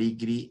 0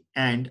 degree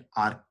and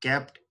are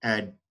kept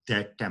at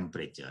that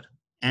temperature.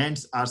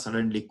 Ends are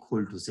suddenly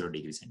cooled to 0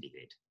 degree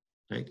centigrade,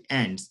 right?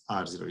 Ends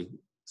are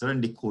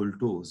suddenly cool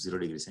to 0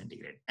 degrees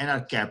centigrade and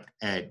are kept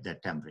at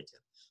that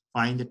temperature.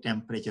 Find the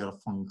temperature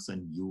function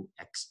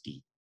uxt.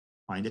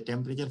 Find the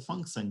temperature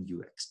function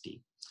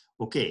uxt.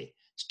 Okay,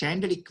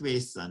 standard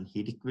equation,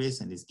 heat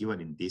equation is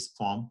given in this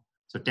form.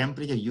 So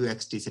temperature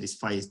uxt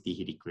satisfies the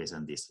heat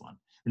equation, this one.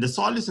 In the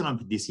solution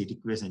of this heat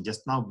equation,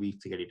 just now we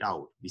figured it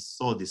out. We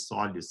saw this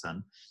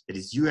solution, that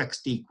is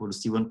uxt equal to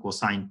C1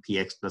 cosine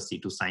px plus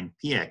C2 sine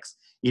px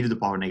e to the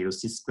power negative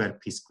c square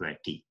p square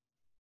t.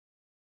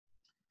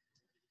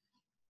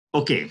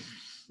 Okay,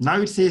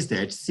 now it says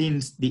that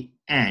since the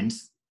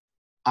ends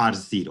are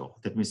 0,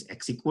 that means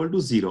x equal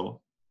to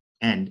 0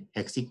 and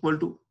x equal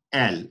to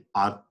L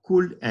are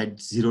cooled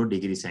at 0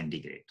 degrees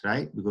centigrade,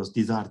 right? Because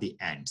these are the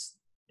ends,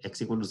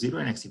 x equal to 0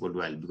 and x equal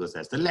to L, because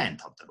that's the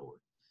length of the rod.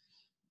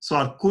 So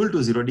are cooled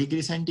to 0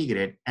 degrees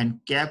centigrade and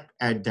kept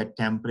at that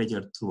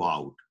temperature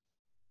throughout.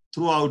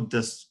 Throughout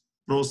this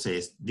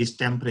process, this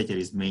temperature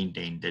is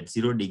maintained, that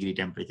 0 degree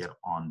temperature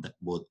on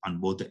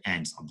both the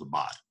ends of the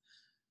bar.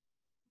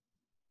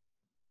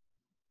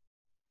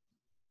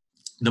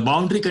 The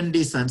boundary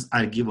conditions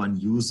are given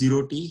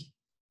U0T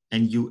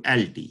and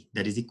ULT,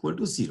 that is equal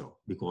to 0,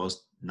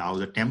 because now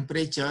the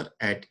temperature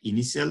at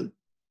initial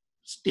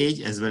stage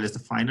as well as the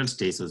final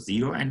stage, so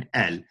 0 and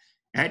L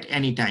at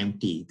any time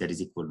t, that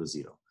is equal to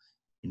 0.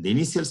 In the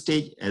initial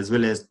stage as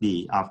well as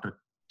the after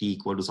t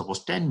equal to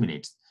suppose 10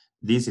 minutes,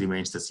 this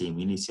remains the same,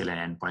 initial and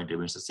end point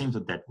remains the same, so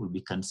that will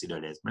be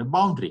considered as my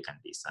boundary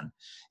condition.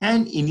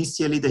 And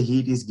initially the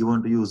heat is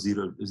given to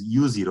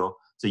U0,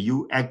 so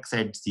Ux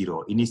at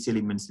 0,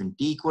 initially means when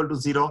t equal to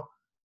 0,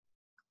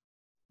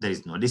 there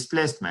is no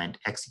displacement,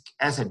 x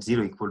as at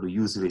 0 equal to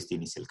U0 is the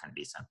initial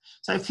condition.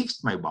 So I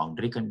fixed my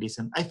boundary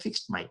condition, I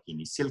fixed my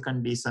initial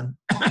condition.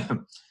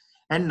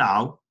 And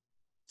now,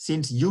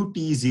 since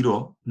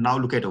ut0, now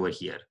look at over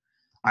here.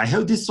 I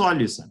have this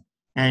solution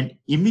and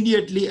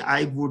immediately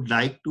I would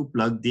like to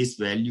plug this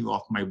value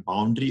of my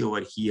boundary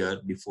over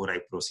here before I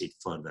proceed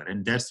further.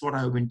 And that's what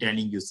I've been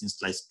telling you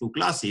since last 2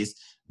 classes,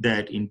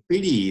 that in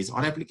PDEs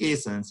or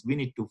applications, we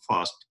need to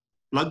first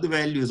plug the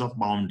values of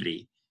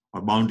boundary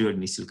or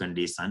initial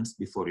conditions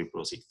before we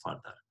proceed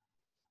further.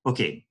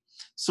 Okay,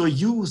 so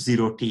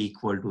U0T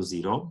equal to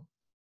 0,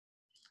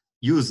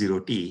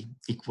 U0T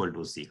equal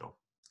to 0.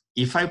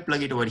 If I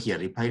plug it over here,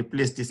 if I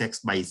replace this x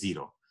by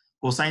 0,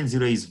 cosine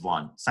 0 is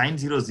 1, sine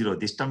 0, 0,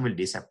 this term will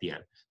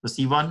disappear. So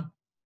C1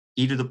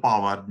 e to the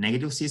power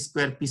negative c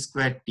square p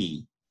square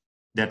t,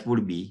 that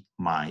would be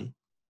my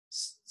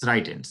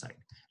right hand side.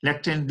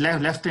 Left hand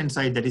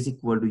side, that is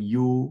equal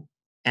to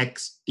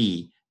uxt,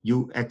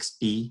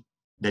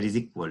 that is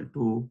equal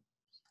to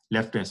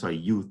left hand, sorry,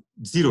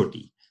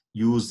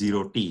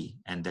 u0t,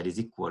 and that is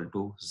equal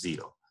to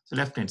 0. So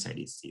left hand side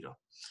is 0.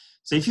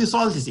 So if you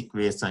solve this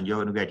equation, you're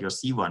going to get your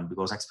C1,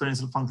 because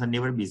exponential function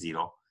never be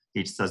 0.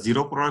 It's a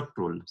 0 product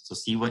rule. So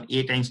C1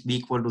 a times b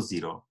equal to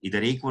 0, either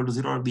a equal to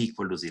 0 or b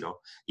equal to 0.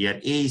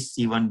 Here a is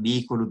C1, b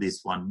equal to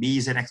this one. B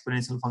is an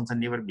exponential function,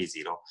 never be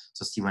 0.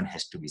 So C1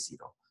 has to be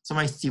 0. So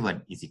my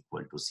C1 is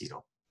equal to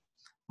 0.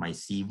 My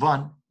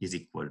C1 is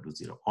equal to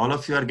 0. All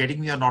of you are getting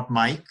me or not,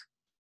 Mike?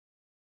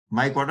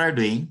 Mike, what are you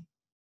doing?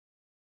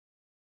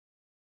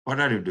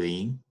 What are you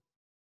doing?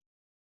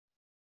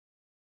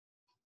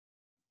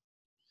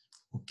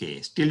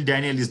 Okay, still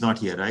Daniel is not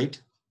here,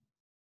 right?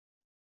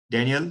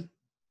 Daniel?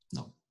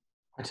 No.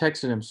 I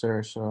texted him,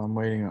 sir, so I'm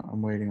waiting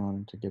on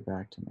him to get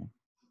back to me.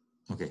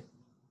 Okay.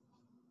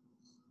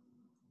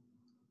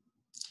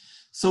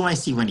 So my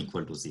C1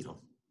 equal to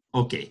 0.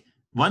 Okay.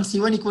 Once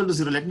C1 equal to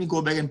 0, let me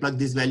go back and plug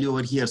this value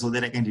over here so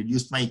that I can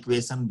reduce my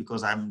equation,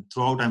 because I'm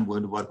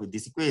going to work with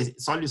this equation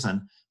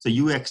solution. So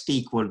uxt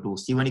equal to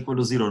C1 equal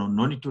to 0,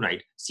 no need to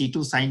write,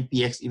 C2 sine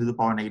px e to the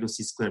power negative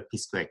c square p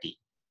square t.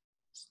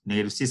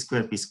 Negative c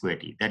square p square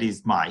t. That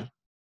is my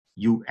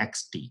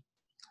uxt.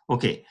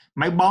 Okay,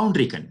 my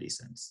boundary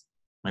conditions.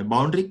 My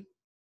boundary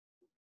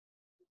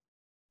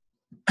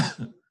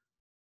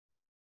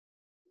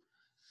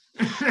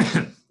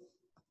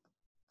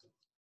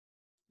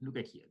look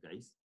at here,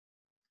 guys.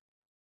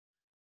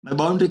 My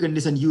boundary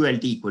condition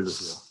ULT equal to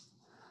 0.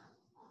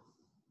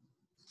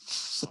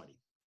 Sorry,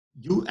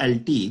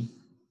 ULT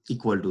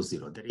equal to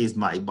 0. That is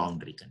my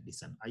boundary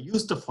condition. I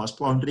used the first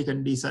boundary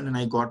condition and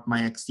I got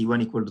my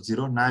XC1 equal to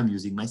 0. Now I'm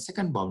using my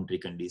second boundary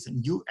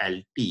condition,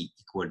 ULT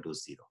equal to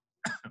 0.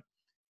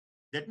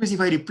 That means if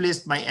I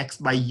replace my x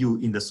by u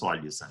in the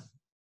solution,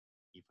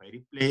 if I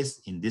replace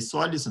in this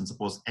solution,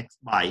 suppose x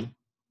by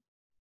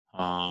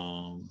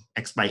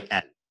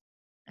L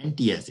and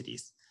t as it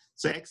is.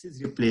 So x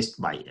is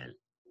replaced by L.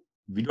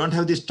 We don't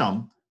have this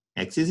term.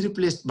 X is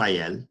replaced by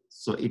L,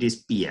 so it is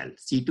PL,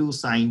 C2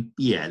 sine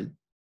PL,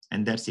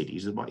 and that's it.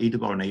 It's about e to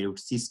the power negative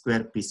c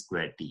square p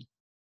square t.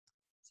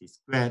 C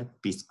square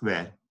p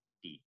square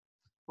t.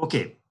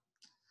 Okay.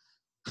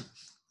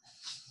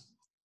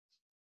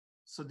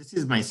 So this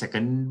is my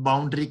second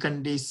boundary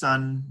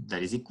condition,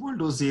 that is equal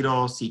to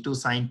 0, C2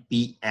 sine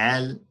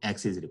PL,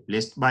 X is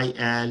replaced by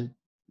L,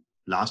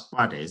 last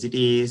part as it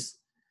is.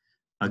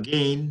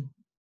 Again,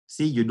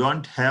 See, you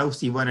don't have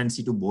C1 and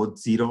C2 both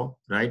 0,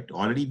 right?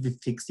 Already we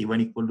fixed C1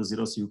 equal to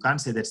 0, so you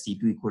can't say that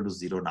C2 equal to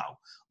 0 now.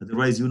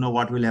 Otherwise, you know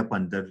what will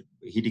happen. The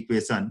heat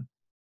equation,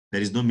 there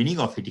is no meaning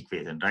of heat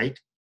equation, right?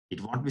 It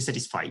won't be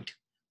satisfied.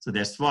 So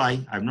that's why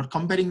I'm not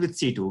comparing with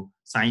C2,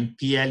 sine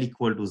PL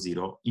equal to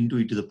 0 into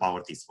e to the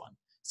power this one.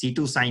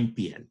 C2 sine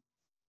PL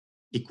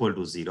equal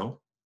to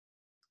 0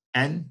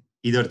 and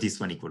either this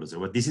one equal to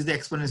 0. But this is the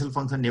exponential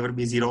function, never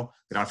be 0.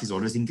 Graph is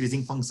always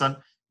increasing function,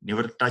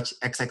 never touch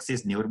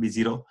x-axis, never be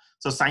 0.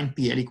 So sine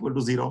PL equal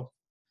to 0.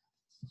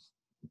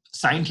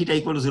 Sine theta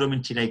equal to 0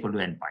 means theta equal to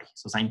n pi.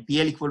 So sine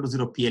PL equal to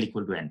 0, PL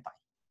equal to n pi.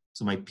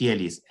 So my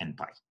PL is n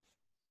pi.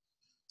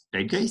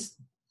 Right, guys?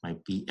 My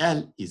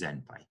PL is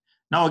n pi.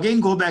 Now again,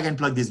 go back and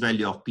plug this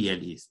value of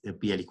PL is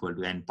PL equal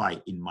to n pi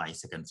in my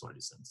second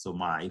solution. So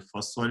my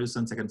first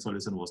solution, second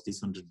solution was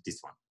this one to this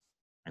one.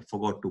 I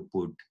forgot to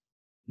put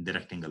the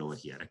rectangle over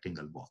here,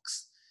 rectangle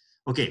box.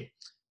 Okay,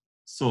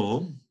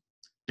 so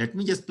let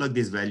me just plug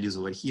these values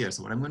over here.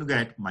 So what I'm going to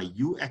get, my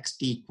uxt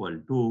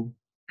equal to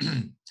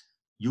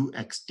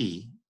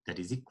uxt, that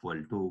is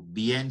equal to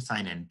bn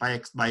sine n pi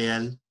x by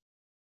l,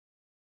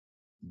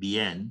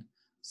 bn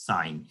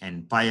sine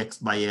n pi x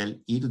by l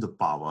e to the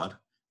power.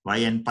 Why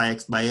n pi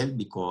x by l?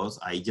 Because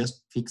I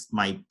just fixed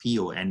my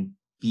PO and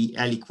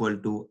PL equal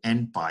to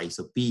n pi.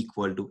 So P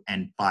equal to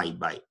n pi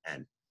by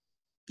L.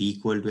 P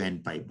equal to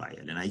n pi by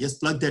L. And I just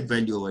plug that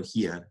value over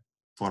here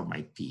for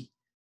my P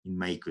in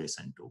my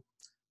equation 2.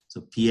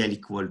 So PL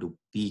equal to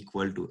P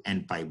equal to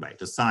n pi by.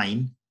 So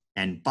sine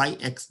n pi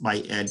x by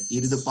L e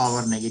to the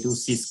power negative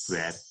c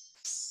square.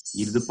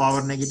 E to the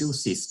power negative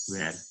c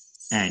square.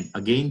 And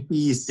again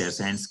P is there.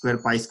 So n square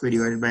pi square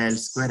divided by L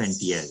square and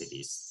T as it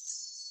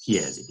is. T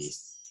as it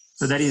is.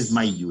 So that is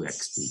my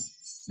uxt.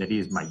 That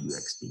is my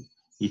uxt.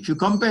 If you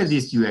compare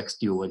this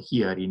uxt over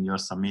here in your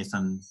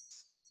summation,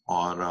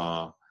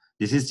 or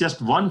this is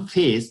just one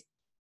phase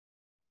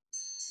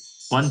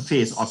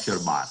of your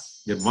bar.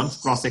 Just one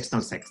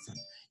cross-sectional section.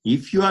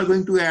 If you are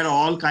going to add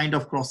all kind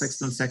of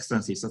cross-sectional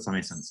sections, it's a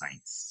summation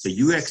sign. So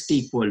uxt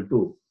equal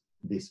to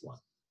this one.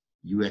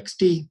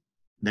 Uxt,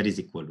 that is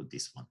equal to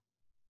this one.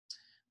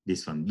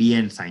 This one,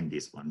 bn sine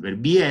this one, where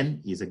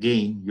bn is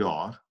again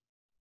your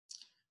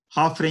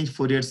half-range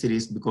Fourier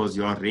series, because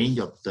your range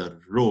of the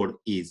road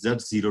is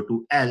just 0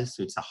 to L,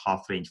 so it's a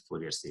half-range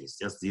Fourier series,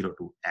 just 0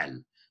 to L.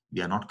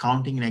 We are not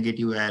counting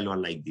negative L or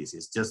like this,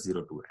 it's just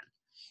 0 to L.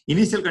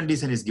 Initial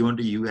condition is given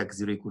to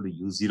ux0 equal to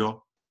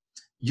u0.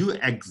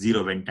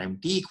 Ux0 when time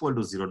t equal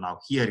to 0, now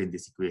here in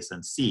this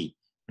equation C,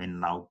 when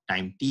now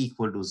time t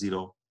equal to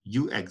 0,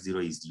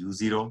 ux0 is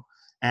u0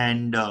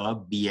 and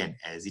bn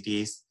as it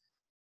is.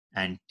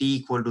 And t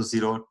equal to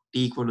 0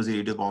 e to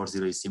the power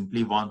 0 is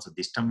simply 1. So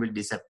this term will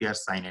disappear,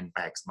 sine n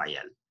pi x by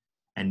L.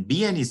 And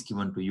bn is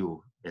given to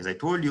you. As I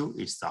told you,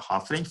 it's a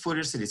half-range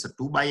Fourier series, so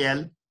 2 by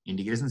L,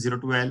 integration 0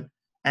 to L,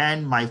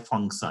 and my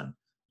function,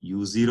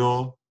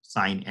 u0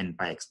 sine n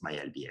pi x by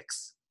L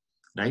dx.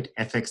 Right?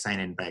 fx sine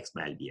n pi x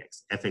by L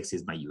dx. fx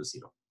is my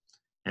u0.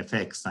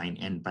 fx sine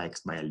n pi x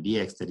by L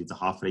dx, that is a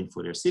half-range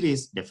Fourier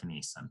series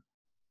definition.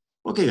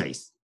 Okay,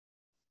 guys.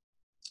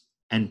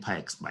 N pi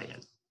x by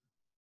L.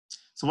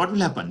 So what will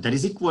happen? That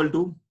is equal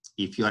to,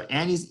 if your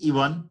n is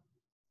even,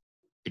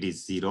 it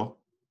is 0,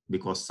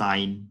 because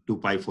sine 2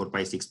 pi, 4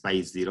 pi, 6 pi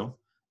is 0.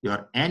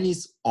 Your n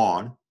is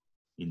odd.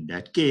 In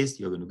that case,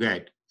 you're going to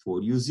get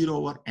 4u0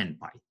 over n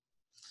pi.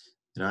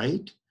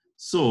 Right?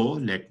 So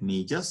let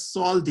me just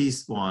solve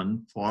this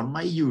one for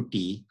my ut.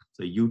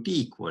 So ut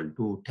equal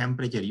to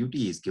temperature ut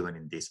is given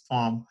in this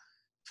form.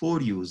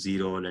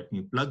 4u0, let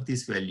me plug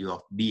this value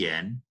of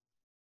bn.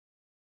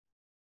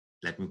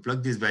 Let me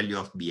plug this value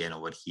of bn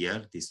over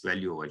here, this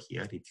value over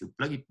here. If you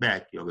plug it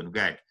back, you're going to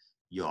get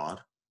your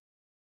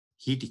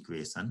heat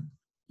equation.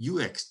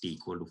 Uxt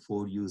equal to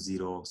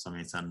 4u0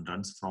 summation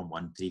runs from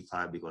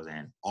 135 because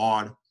n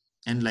odd,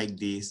 and like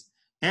this.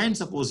 And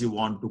suppose you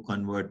want to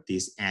convert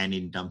this n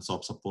in terms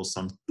of suppose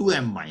some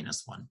 2m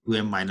minus 1.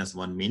 2m minus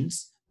 1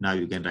 means now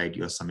you can write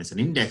your summation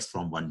index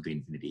from 1 to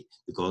infinity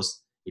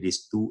because it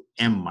is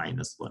 2m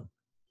minus 1.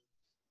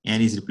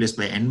 N is replaced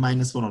by n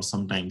minus 1, or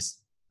sometimes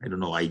I don't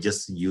know, I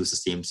just use the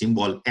same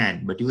symbol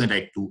n, but you can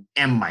write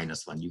 2m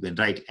minus 1. You can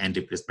write n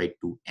replaced by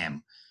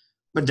 2m.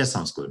 But that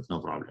sounds good, no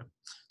problem.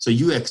 So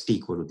uxt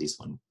equal to this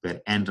one,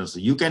 where n runs. So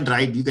you can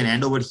write, you can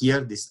end over here.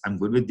 This I'm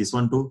good with this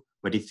one too.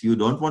 But if you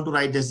don't want to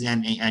write this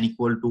n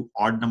equal to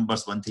odd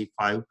numbers 1, 3,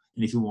 5,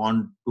 and if you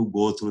want to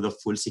go through the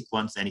full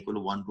sequence, n equal to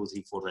 1, 2,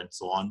 3, 4, and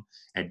so on,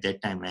 at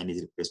that time n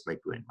is replaced by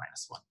 2n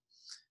minus 1.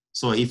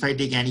 So if I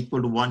take n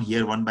equal to 1,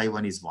 here 1 by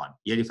 1 is 1.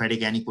 Here if I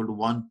take n equal to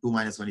 1, 2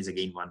 minus 1 is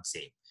again 1,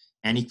 same.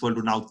 N equal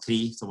to now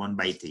 3, so 1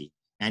 by 3.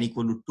 N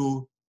equal to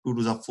 2, 2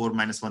 to the 4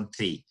 minus 1,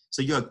 3.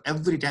 So you have,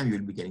 every time you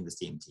will be getting the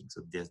same thing.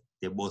 So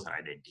they both are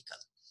identical.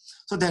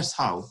 So that's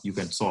how you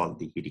can solve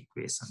the heat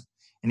equation.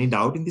 Any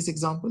doubt in this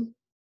example?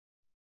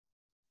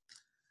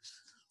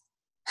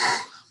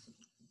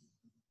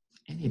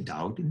 Any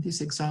doubt in this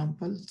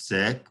example?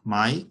 Zach,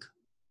 Mike?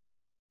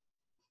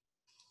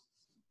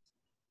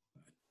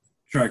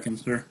 Tracking,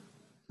 sir.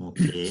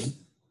 Okay.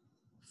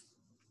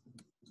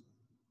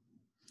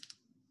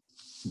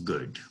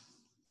 Good.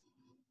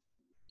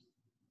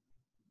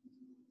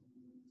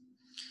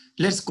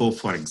 Let's go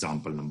for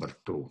example number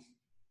 2.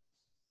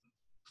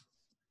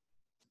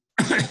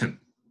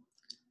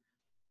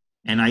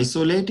 An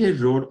isolated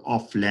rod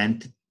of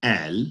length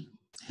L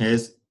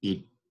has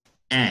its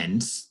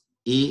ends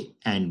A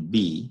and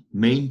B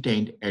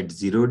maintained at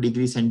 0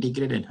 degrees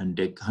centigrade and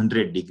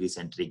 100 degrees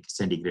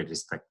centigrade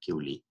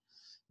respectively.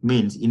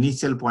 Means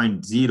initial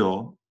point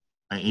 0,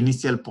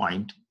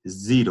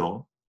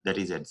 that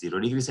is at 0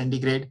 degrees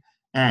centigrade,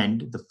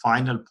 and the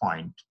final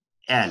point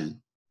L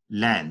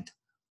length,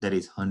 that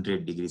is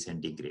 100 degrees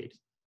centigrade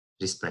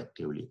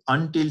respectively,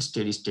 until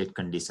steady state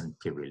condition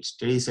prevails.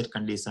 Steady state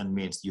condition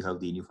means you have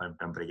the uniform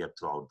temperature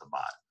throughout the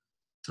bar,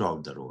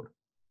 throughout the rod,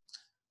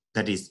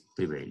 that is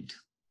prevailed.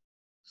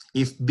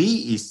 If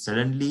B is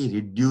suddenly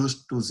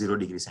reduced to 0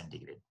 degrees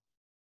centigrade,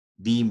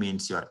 B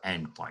means your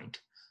end point,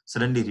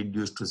 suddenly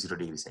reduced to 0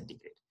 degrees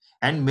centigrade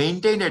and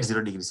maintained at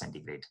 0 degrees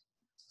centigrade,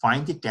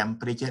 find the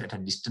temperature at a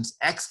distance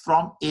x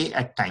from A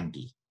at time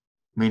t.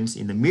 Means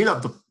in the middle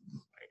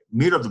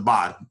of the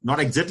bar,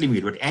 not exactly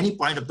middle, but any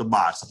point of the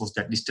bar, suppose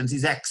that distance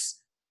is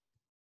x.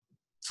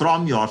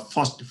 From your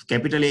first,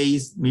 capital A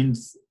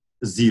means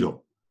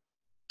 0.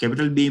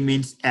 Capital B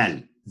means L.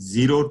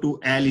 0 to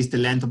L is the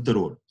length of the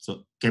rod.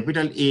 So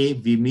capital A,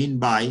 we mean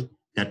by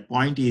that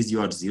point is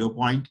your 0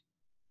 point,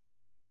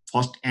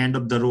 first end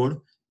of the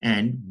rod,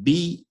 and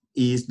B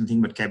is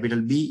nothing but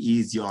capital B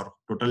is your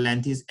total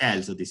length is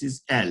L. So this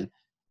is L,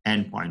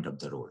 end point of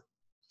the rod,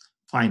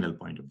 final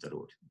point of the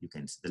rod. You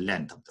can see the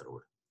length of the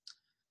rod.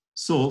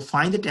 So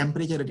find the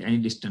temperature at any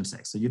distance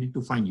x. So you need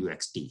to find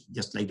uxt,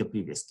 just like the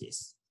previous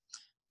case.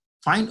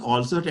 Find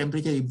also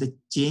temperature if the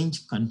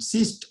change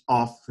consists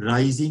of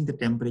rising the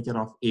temperature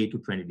of A to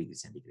 20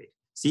 degrees centigrade.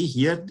 See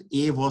here,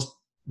 A was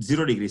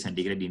 0 degrees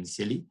centigrade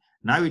initially.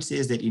 Now it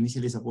says that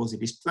initially suppose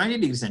it is 20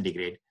 degrees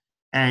centigrade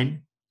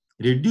and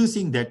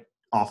reducing that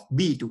of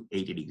B to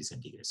 80 degrees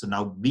centigrade. So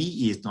now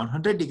B is not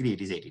 100 degree,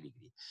 it is 80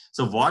 degree.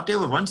 So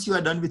whatever, once you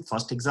are done with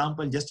first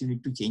example, just you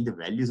need to change the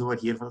values over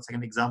here for the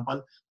second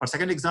example. For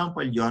second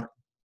example, your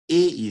A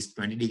is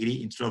 20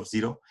 degree instead of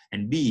 0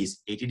 and B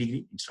is 80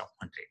 degree instead of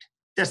 100.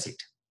 That's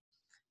it.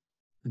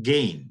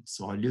 Again,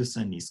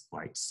 solution is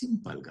quite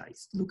simple,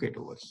 guys. Look at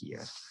over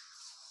here.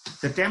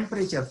 The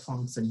temperature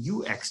function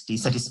uxt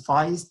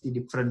satisfies the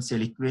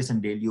differential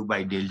equation del u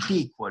by del t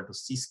equal to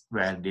c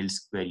square del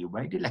square u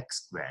by del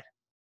x square.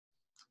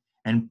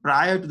 And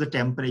prior to the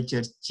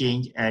temperature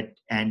change at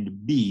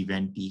end B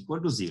when t equal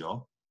to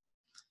 0,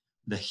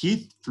 the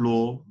heat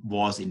flow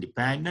was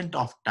independent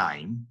of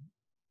time,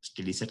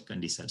 steady state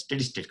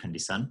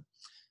condition,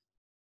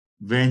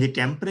 when the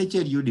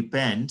temperature u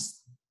depends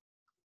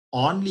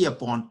only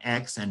upon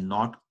x and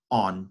not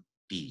on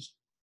t.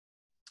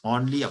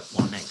 Only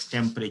upon x.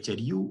 Temperature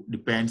u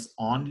depends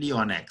only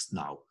on x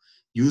now.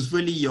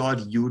 Usually your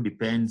u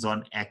depends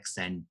on x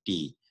and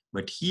t.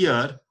 But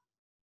here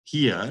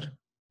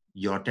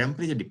your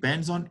temperature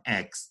depends on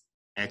x.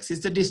 X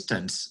is the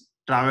distance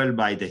traveled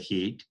by the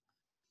heat.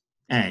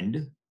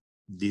 And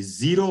the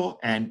 0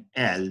 and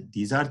L,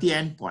 these are the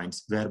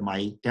endpoints where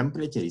my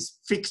temperature is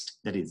fixed,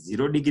 that is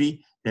 0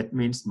 degree. That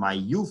means my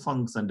u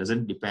function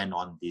doesn't depend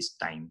on this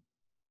time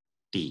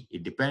t.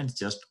 It depends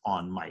just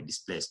on my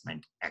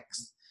displacement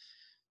x.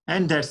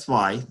 And that's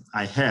why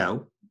I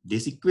have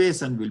this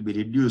equation will be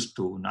reduced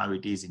to, now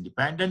it is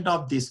independent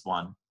of this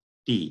one,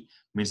 t,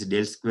 means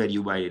del square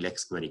u by del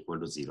x square equal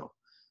to 0.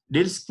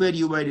 Del square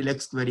u by del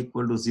x square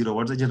equal to 0.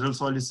 What's the general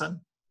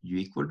solution? U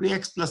equal to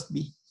x plus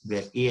b,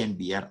 where a and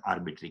b are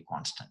arbitrary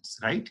constants,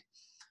 right?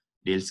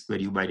 Del square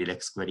u by del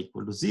x square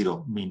equal to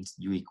 0 means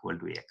u equal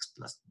to ax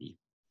plus b.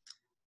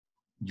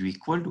 U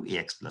equal to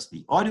ax plus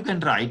b. Or you can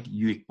write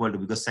u equal to,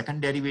 because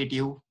second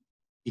derivative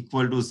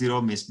equal to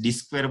 0 means d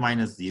square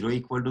minus 0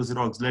 equal to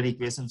 0, auxiliary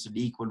equation, so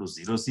d equal to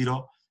 0,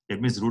 0.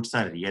 That means roots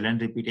are real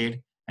and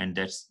repeated, and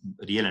that's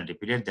real and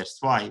repeated. That's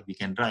why we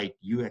can write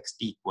uxt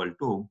equal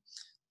to,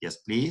 yes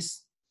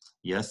please,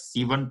 yes,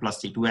 c1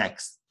 plus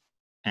c2x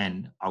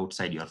and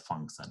outside your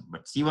function.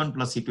 But c1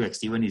 plus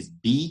c2x, c1 is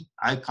b,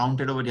 I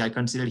counted over here, I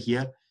considered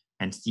here,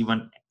 and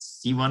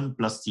c1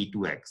 plus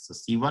c2x. So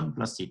c1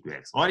 plus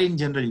c2x, or in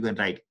general you can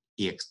write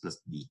ax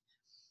plus b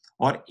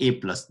or a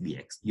plus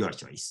bx, your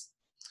choice.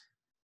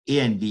 A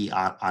and B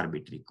are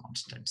arbitrary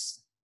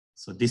constants.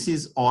 So this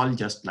is all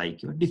just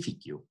like your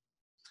diffq.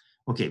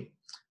 Okay,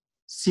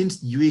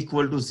 since u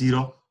equal to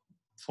 0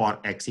 for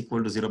x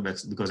equal to 0,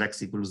 because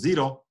x equal to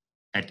 0,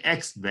 at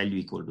x value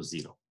equal to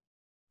 0.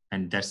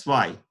 And that's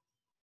why,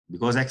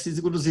 because x is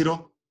equal to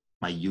 0,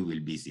 my u will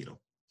be 0.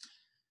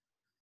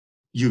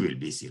 U will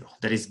be 0.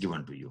 That is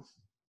given to you.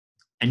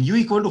 And u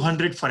equal to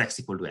 100 for x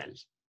equal to L.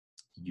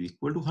 U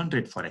equal to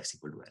 100 for x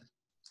equal to L.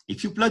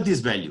 If you plug this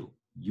value,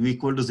 u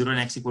equal to 0 and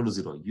x equal to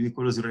 0, u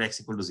equal to 0 and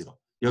x equal to 0,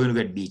 you're going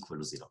to get b equal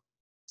to 0.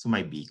 So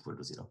my b equal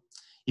to 0.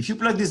 If you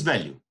plug this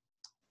value,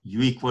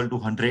 u equal to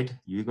 100,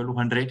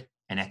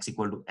 and x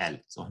equal to L.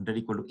 So 100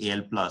 equal to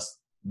AL plus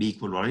b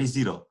equal to already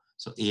 0.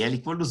 So AL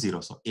equal to 0.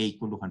 So A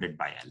equal to 100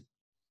 by L.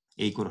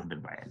 A equal to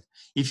 100 by L.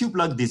 If you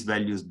plug these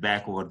values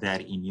back over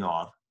there in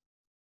your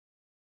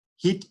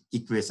heat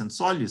equation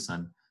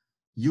solution,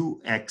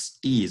 uxt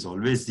is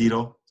always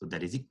 0. So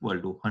that is equal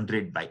to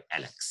 100 by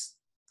Lx.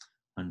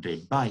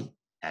 100 by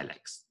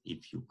Lx.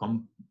 If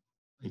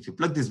you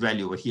plug this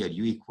value over here,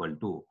 u equal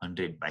to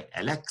 100 by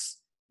Lx,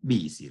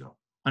 b is 0.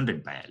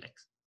 100 by Lx.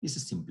 This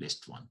is the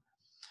simplest one.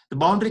 The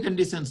boundary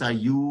conditions are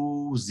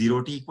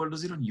u0t equal to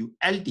 0 and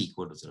ult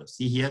equal to 0.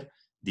 See here,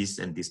 this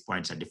and these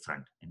points are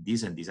different, and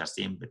these are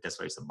same, but that's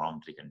why it's a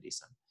boundary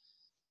condition.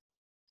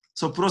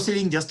 So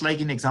proceeding just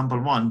like in example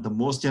 1, the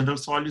most general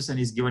solution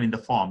is given in the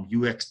form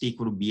uxt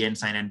equal to bn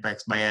sin n pi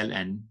x by L,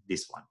 and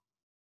this one,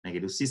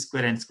 negative c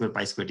square n square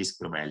pi square t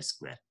square by L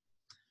square,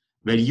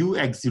 where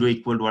ux0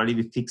 equal to already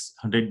we fix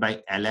 100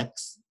 by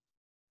Lx.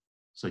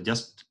 So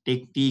just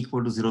take t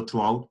equal to 0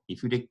 throughout.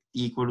 If you take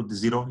t equal to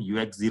 0,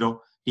 ux0,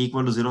 t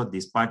equal to 0,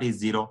 this part is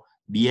 0,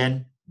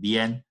 bn,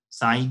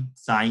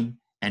 sin,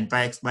 n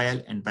pi x by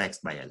L, n pi x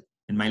by L.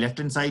 In my left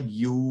hand side,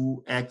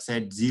 ux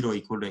at 0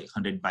 equal to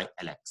 100 by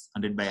Lx,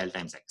 100 by L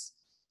times x.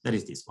 That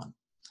is this one,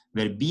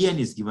 where bn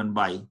is given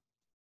by,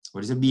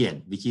 what is a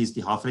bn? Which is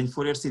the half range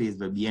Fourier series,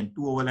 where bn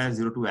 2 over L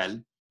 0 to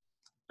L,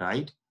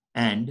 right?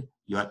 And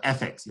your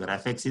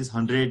fx is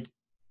 100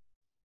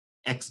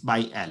 x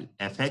by L,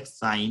 fx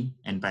sin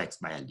n pi x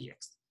by L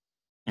dx,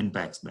 n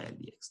pi x by L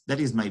dx. That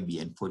is my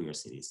bn Fourier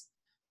series.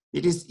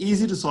 It is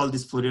easy to solve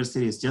this Fourier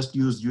series. Just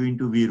use u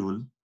into v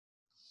rule.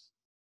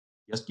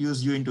 Just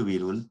use u into v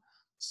rule.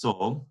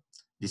 So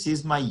this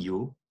is my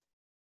u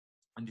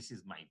and this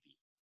is my v.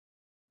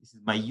 This is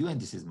my u and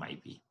this is my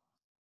v.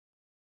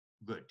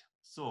 Good.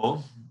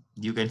 So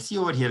you can see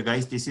over here,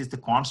 guys, this is the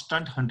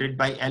constant 100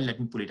 by L. Let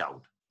me pull it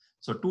out.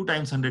 So 2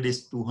 times 100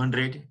 is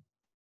 200.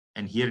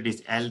 And here it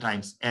is L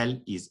times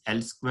L is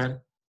L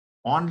square.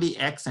 Only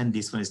x and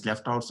this one is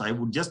left out. So I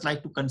would just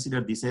like to consider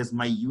this as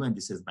my u and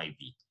this is my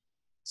v.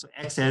 So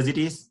x as it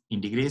is,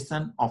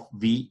 integration of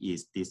v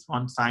is this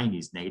one, sine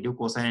is negative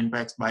cosine n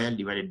pi x by L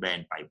divided by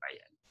n pi by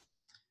L.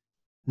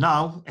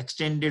 Now,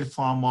 extended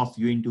form of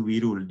u into v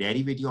rule,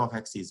 derivative of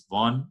x is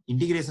 1,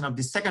 integration of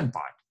the second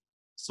part.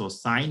 So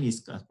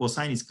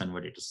cosine is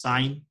converted to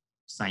sine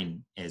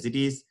as it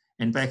is,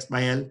 n pi x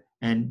by L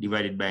and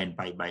divided by n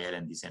pi by L,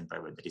 and this n pi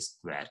by L, that is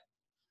square.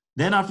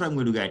 Then after I'm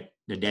going to get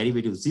the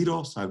derivative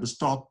 0, so I have to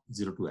stop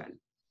 0 to L.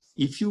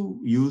 If you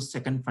use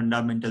second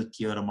fundamental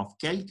theorem of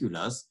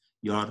calculus,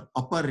 your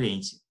upper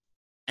range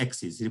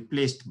x is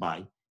replaced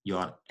by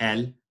your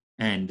L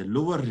and the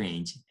lower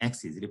range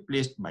x is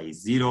replaced by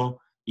 0.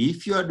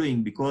 If you are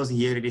doing, because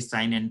here it is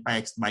sin n pi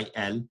x by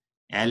L,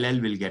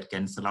 LL will get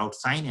cancelled out,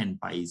 sin n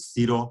pi is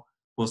 0,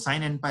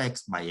 cosine n pi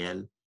x by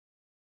L,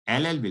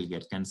 LL will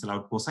get cancelled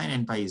out, cosine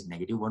n pi is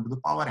negative 1 to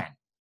the power n,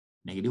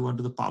 negative 1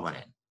 to the power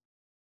n.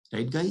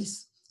 Right,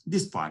 guys?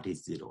 This part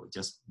is 0,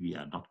 just we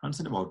are not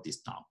concerned about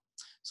this now.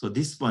 So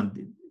this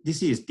one,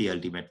 this is the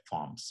ultimate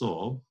form.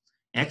 So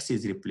x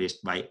is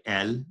replaced by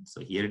L.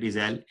 So here it is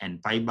L, n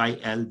pi by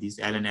L. This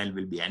L and L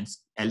will be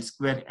L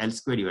square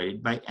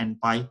divided by n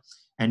pi.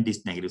 And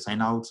this negative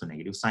sign out. So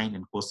negative sign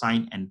and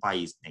cosine n pi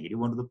is negative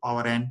 1 to the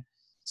power n.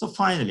 So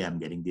finally, I'm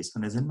getting this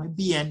one as in my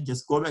bn.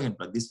 Just go back and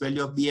plug this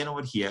value of bn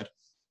over here.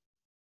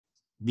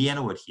 Bn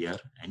over here.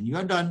 And you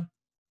are done.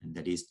 And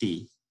that is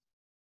t.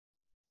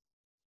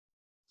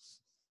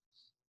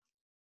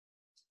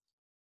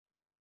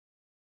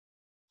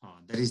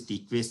 That is the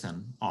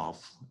equation of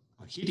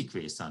heat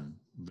equation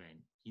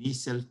when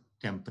initial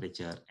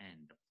temperature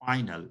and the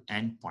final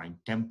endpoint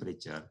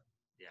temperature,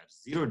 they are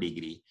 0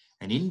 degree,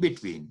 and in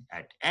between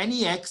at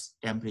any x,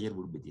 temperature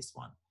would be this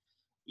one.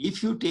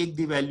 If you take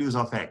the values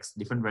of x,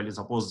 different values,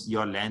 suppose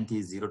your length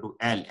is 0 to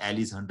L, L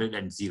is 100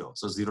 and 0,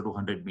 so 0 to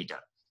 100 meter.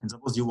 And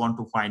suppose you want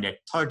to find at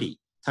 30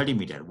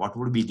 meter, what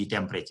would be the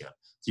temperature?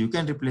 So you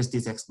can replace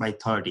this x by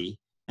 30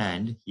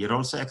 and here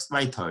also x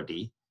by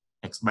 30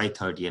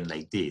 and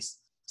like this.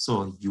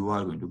 So you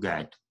are going to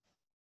get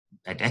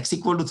at x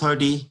equal to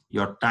 30,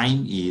 your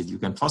time is, you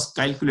can first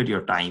calculate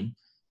your time,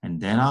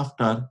 and then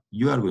after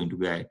you are going to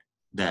get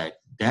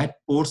that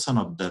portion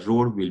of the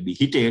road will be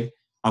heated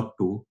up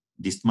to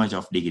this much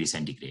of degree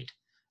centigrade,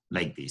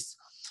 like this.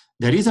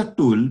 There is a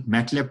tool,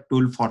 MATLAB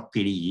tool for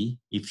PDE.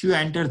 If you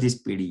enter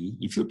this PDE,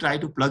 if you try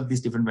to plug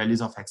these different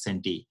values of x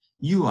and t,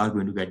 you are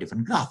going to get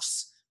different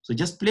graphs. So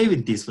just play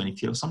with this one.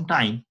 If you have some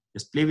time,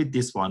 just play with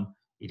this one.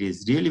 It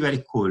is really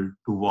very cool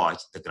to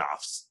watch the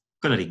graphs,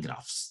 coloring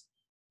graphs.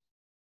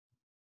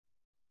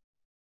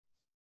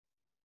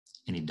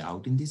 Any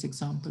doubt in this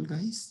example,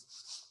 guys?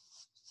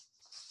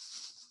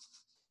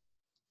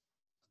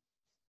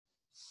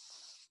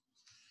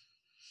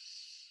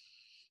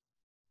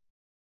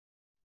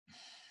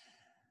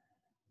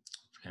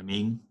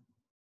 Fleming?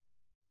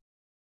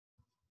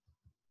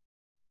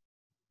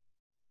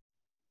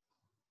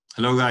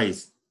 Hello,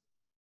 guys.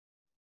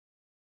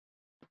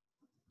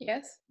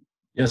 Yes.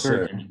 Yes,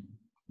 sir.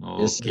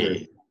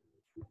 Okay.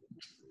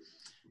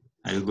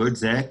 Are you good,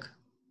 Zach?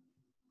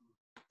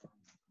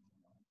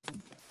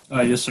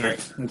 Yes, sir.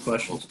 No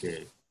questions.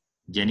 Okay.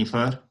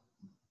 Jennifer?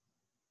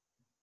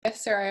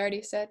 Yes, sir. I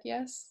already said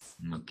yes.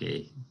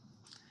 Okay.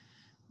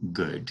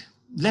 Good.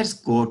 Let's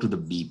go to the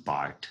B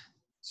part.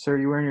 Sir,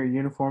 you wearing your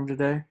uniform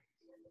today?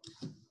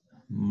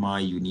 My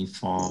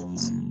uniform.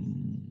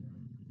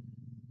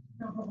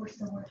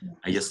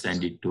 I just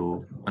send it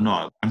to.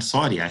 No, I'm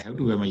sorry. I have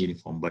to wear my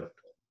uniform, but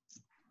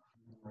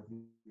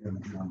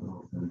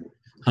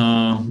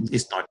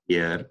it's not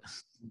here.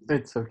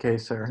 It's okay,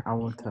 sir. I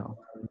won't tell.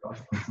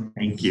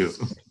 Thank you.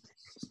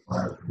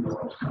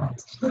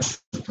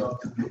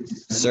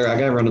 Sir, I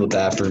gotta run to the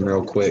bathroom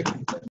real quick.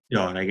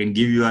 Sure, I can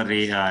give you a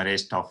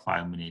rest of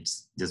 5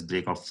 minutes. Just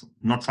break off,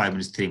 not 5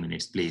 minutes, 3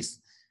 minutes, please.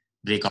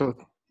 Break off.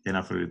 So Then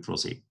after we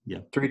proceed. Yeah.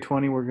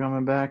 3:20, we're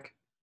coming back.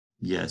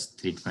 Yes,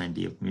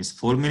 3:20 means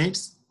 4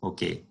 minutes.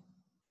 Okay.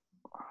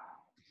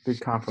 Big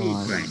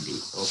compromise.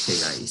 3:20. Okay,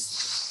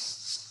 guys.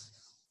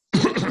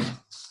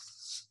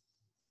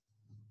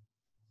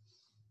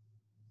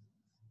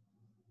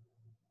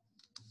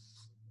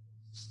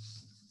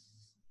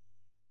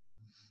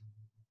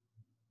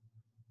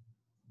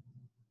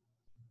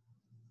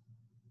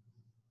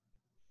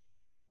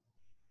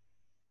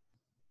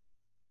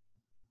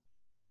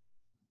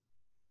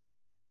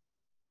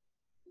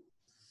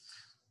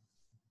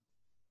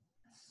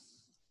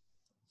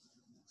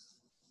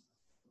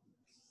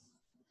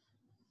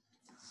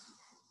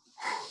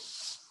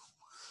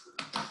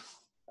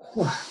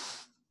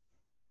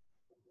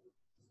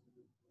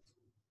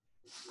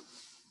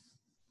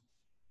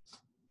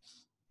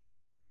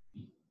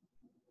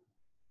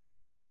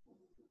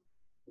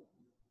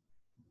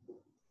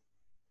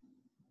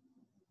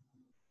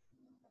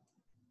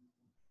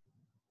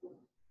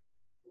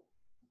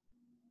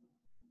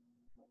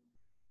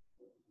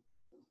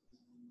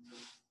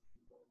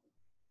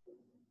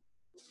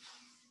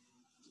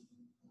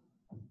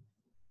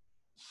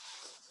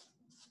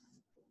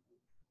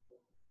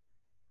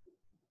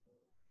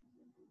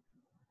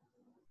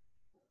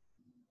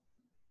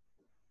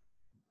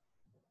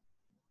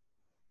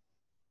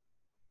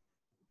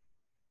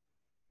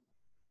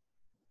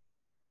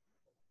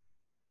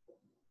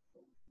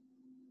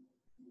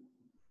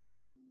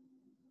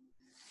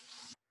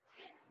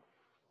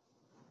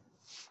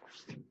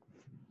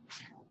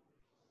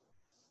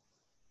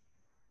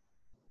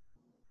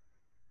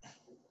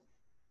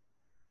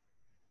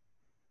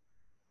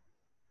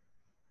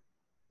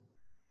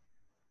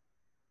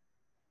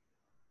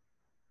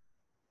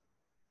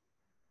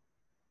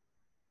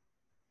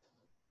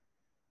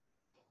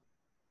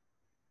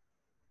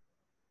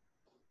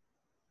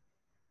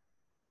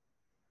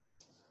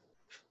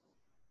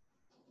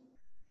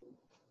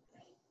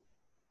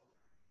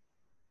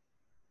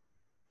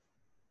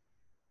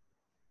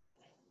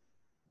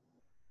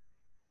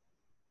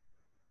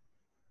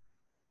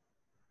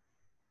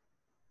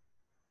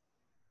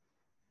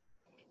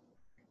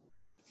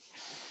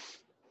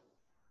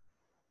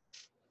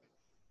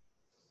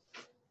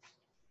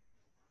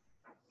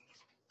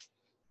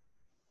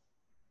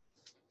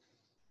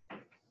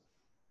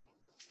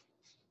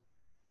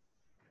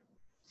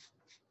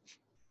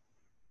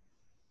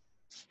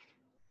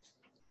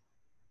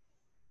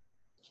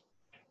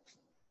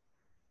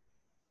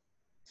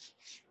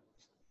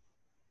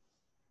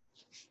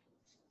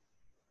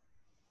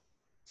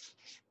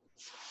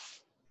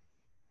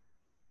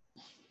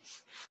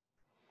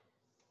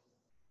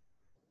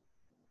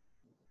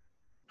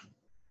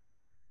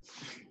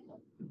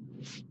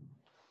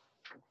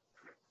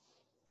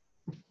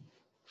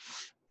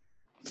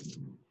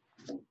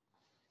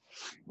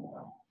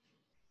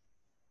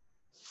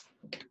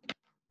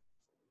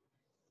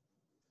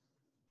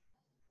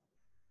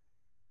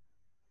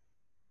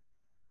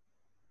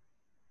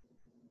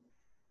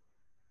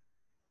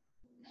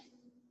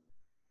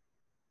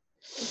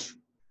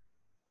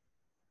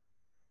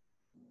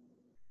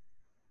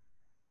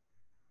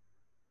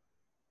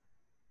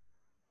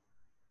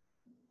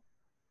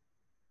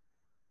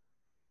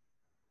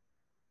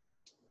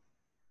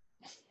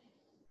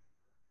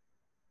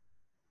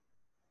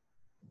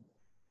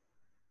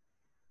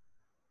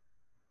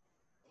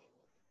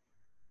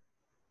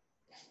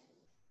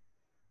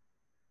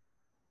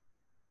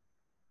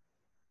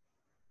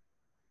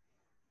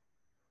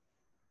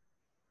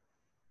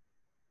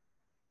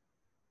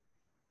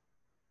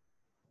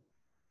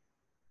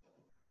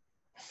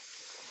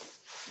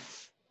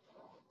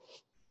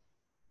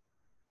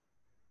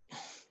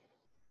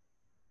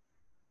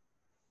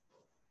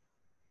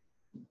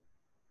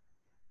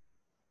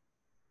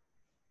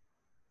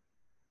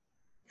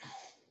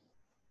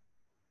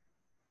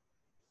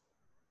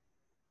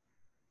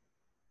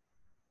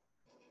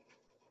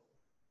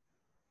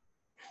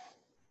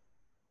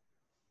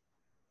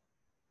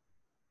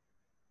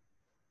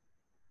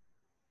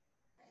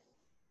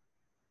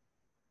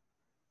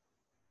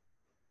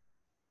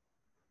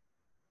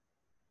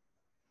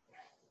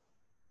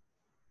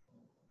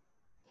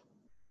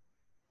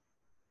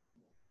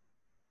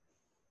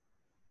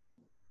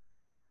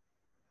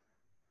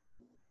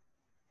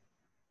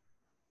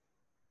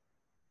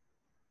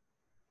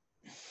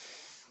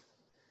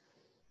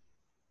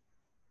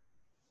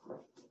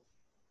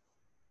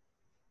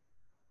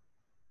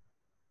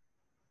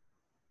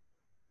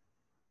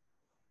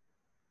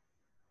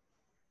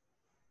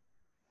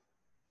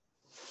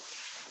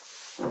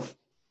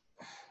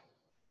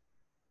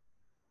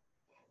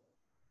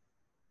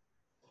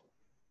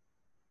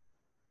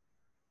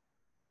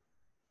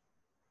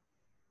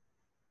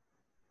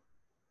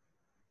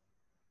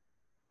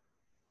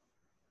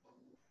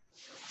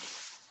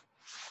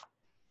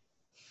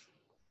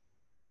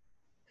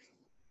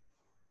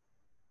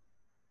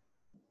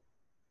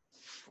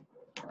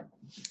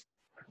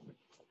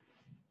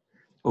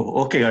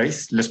 Oh, okay,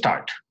 guys, let's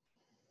start.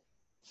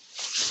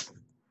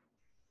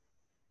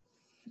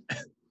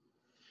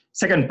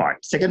 Second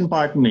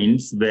part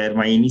means where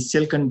my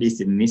initial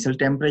condition, initial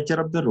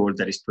temperature of the road,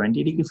 that is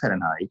 20 degree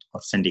Fahrenheit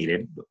or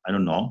centigrade, I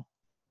don't know.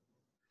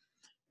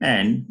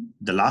 And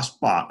the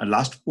last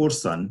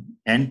portion,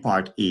 end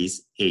part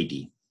is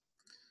 80.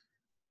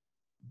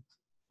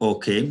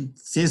 Okay,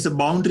 since the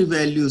boundary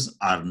values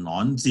are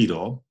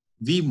non-zero,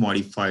 we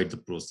modified the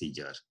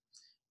procedure.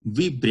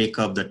 We break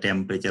up the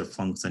temperature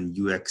function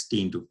uxt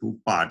into two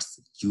parts,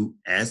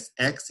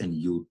 usx and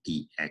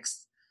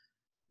utx.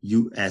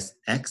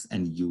 Usx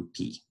and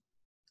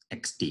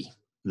utxt,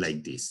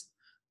 like this.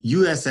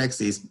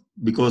 Usx is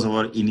because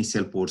our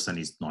initial portion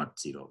is not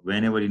zero.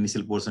 Whenever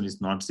initial portion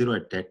is not zero,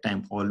 at that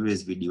time,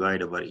 always we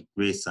divide our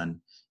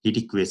heat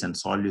equation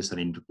solution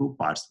into two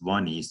parts.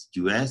 One is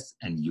us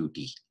and ut,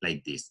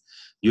 like this.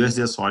 Us is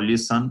a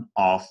solution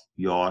of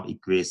your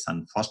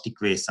equation, first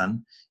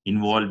equation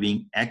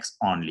involving x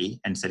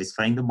only and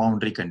satisfying the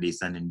boundary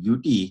condition, and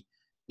ut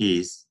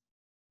is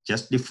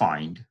just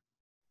defined.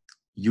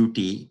 Ut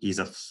is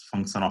a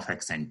function of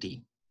x and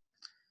t.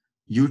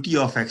 Ut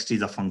of xt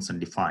is a function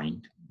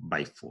defined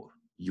by 4,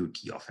 ut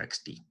of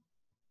xt.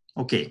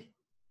 Okay,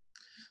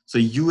 so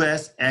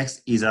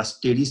usx is a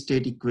steady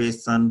state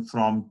equation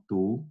from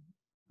 2.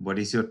 What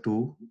is your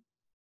 2?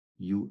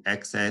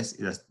 Uxs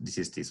is this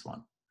is this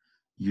one,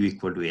 u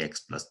equal to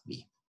ax plus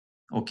b.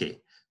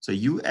 Okay, so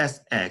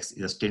usx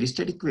is a steady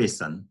state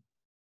equation,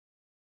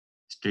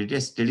 steady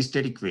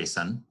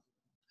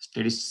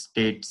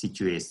state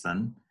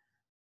situation,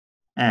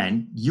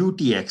 and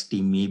utxt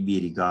may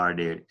be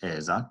regarded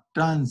as a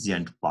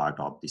transient part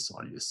of the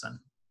solution,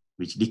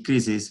 which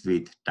decreases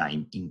with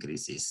time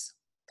increases.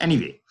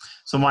 Anyway,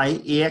 so my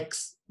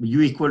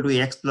u equal to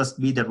ax plus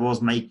b, that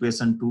was my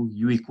equation 2,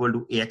 u equal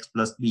to ax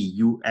plus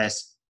b,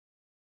 us,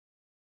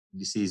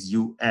 this is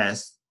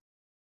us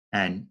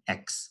and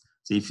x.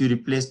 So if you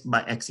replace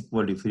by x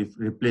equal to, if you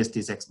replace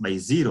this x by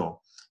 0,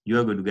 you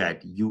are going to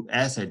get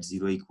us at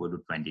 0 equal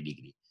to 20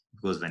 degree.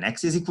 Because when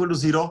x is equal to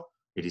 0,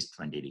 it is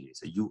 20 degrees.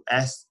 So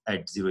us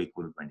at 0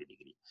 equal to 20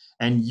 degree.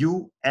 And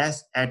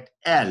us at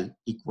L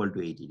equal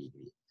to 80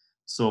 degree.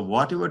 So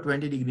whatever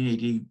 20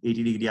 degree,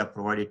 80 degree are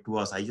provided to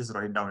us, I just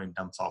write it down in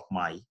terms of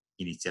my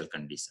initial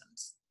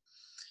conditions.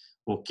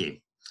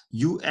 Okay,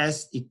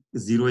 us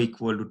 0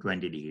 equal to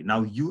 20 degree.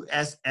 Now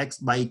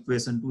usx by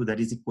equation 2, that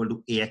is equal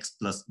to ax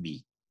plus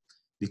b.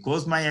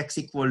 Because my x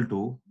equal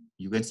to,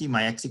 you can see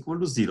my x equal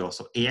to 0.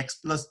 So ax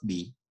plus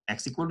b,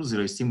 x equal to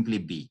 0 is simply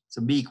b.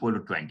 So b equal to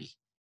 20.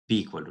 B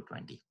equal to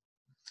 20.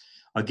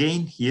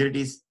 Again, here it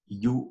is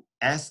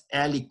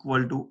USL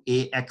equal to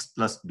AX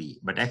plus B,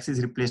 but X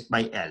is replaced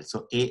by L.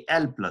 So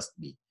AL plus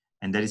B,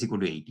 and that is equal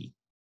to 80.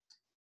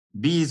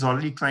 B is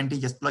already 20,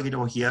 just plug it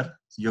over here.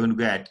 So you're going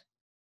to get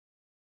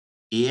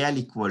AL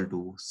equal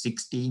to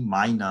 60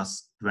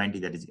 minus 20,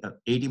 that is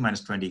 80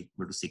 minus 20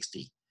 equal to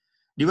 60.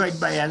 Divide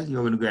by L,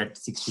 you're going to get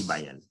 60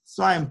 by L.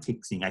 So I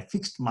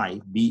fixed my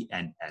B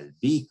and L.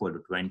 B equal to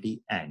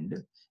 20 and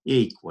A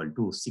equal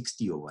to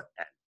 60 over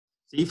L.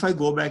 So if I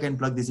go back and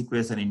plug this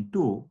equation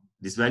into,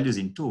 this values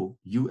into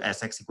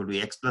USX equal to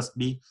X plus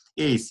B,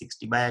 A is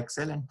 60 by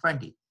XL and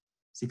 20.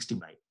 60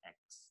 by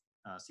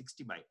X,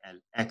 60 by L,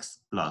 X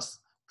plus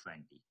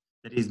 20.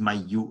 That is my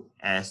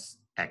USX.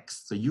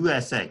 So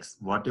USX,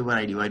 whatever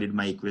I divided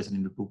my equation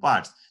into two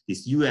parts,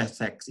 this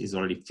USX is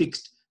already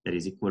fixed. That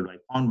is equal to, I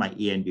found my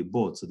A and B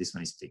both, so this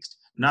one is fixed.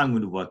 Now I'm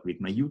going to work with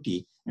my UT,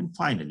 and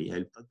finally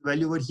I'll put the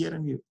value over here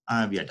and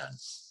we are done.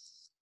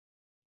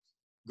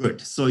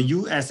 Good. So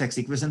USX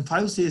equation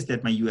 5 says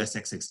that my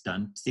USX is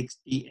done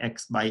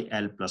 60x by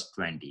L plus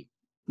 20.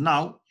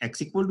 Now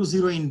x equal to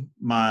 0 in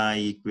my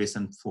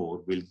equation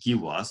 4 will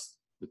give us,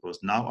 because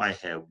now I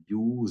have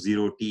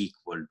U0t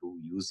equal to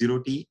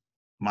U0t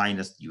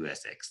minus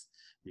USX.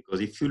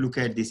 Because if you look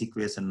at this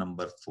equation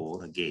number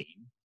 4 again,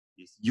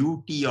 this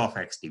UT of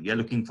xt, we are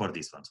looking for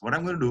this one. So what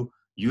I'm going to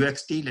do,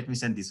 UXT, let me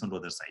send this one to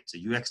the other side. So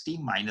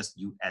UXT minus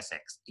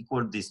USX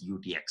equal to this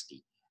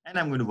UTXT. And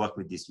I'm going to work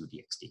with this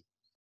UTXT.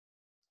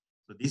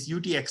 So this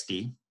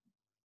UTXT,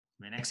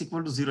 when x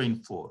equal to 0 in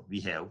 4, we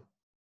have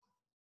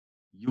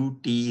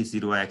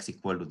UT0x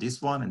equal to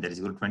this one, and that is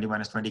equal to 20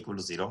 minus 20 equal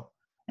to 0.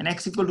 And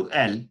x equal to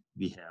L,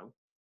 we have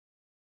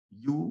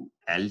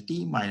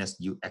ULT minus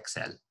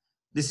UXL.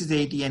 This is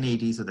 80 and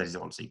 80, so that is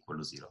also equal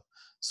to 0.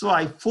 So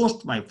I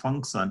forced my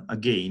function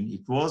again.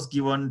 It was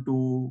given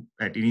to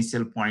at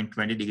initial point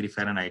 20 degree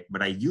Fahrenheit,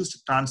 but I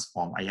used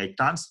transform. I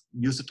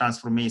used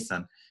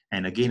transformation,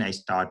 and again I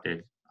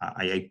started.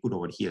 I put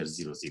over here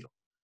 0, 0.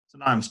 So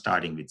now I'm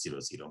starting with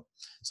 0, 0.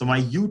 So my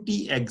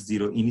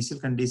UTX0 initial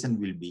condition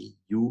will be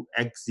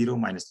UX0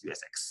 minus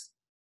USX,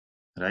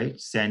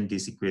 right? Send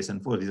this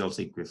equation 4. This is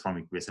also from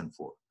equation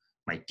 4.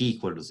 My T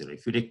equal to 0.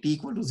 If you take T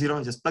equal to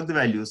 0, just plug the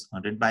values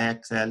 100 by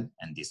XL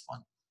and this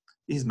one.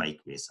 This is my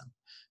equation.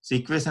 So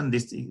equation,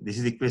 this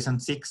is equation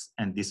 6,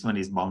 and this one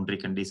is boundary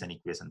condition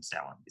equation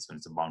 7. This one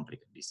is a boundary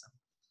condition.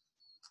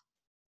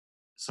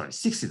 sorry,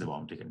 6 is the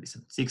boundary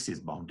condition. 6 is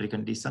boundary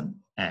condition,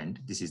 and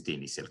this is the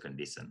initial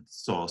condition.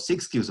 So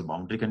 6 gives a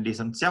boundary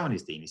condition, 7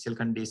 is the initial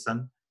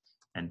condition,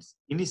 and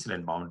initial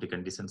and boundary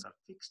conditions are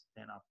fixed.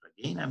 Then after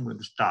again, I'm going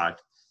to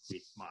start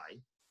with my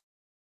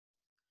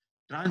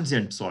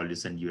transient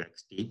solution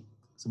uxt.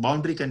 So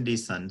boundary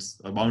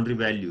conditions or boundary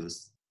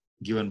values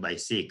given by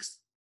 6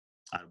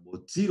 are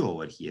both 0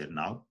 over here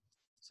now.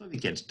 So we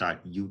can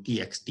start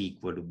utxt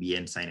equal to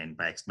bn sin n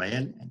pi x by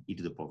L and e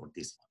to the power of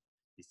this one.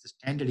 This is the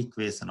standard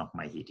equation of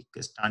my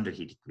standard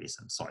heat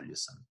equation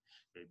solution,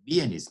 where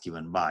bn is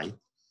given by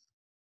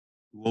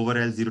 2 over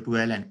L 0 to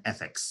L and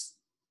fx.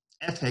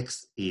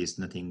 Fx is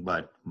nothing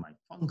but my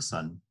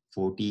function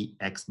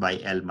 40x by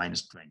L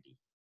minus 20.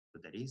 So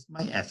that is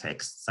my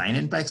fx sin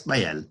n pi x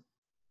by L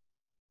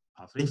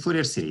after in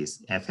Fourier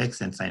series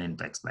fx and sin n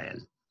pi x by L.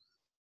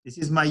 This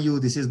is my u,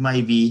 this is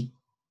my v.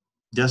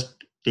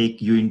 Just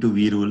take u into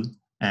v rule,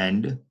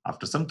 and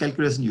after some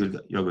calculation you're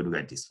going to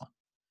get this one.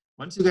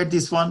 Once you get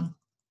this one,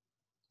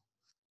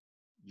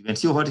 you can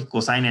see over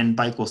cosine n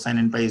pi. Cosine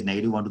n pi is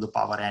negative 1 to the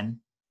power n.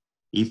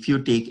 If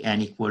you take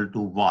n equal to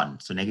 1,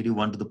 so negative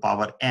 1 to the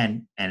power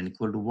n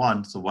equal to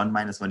 1, so 1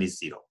 minus 1 is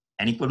 0.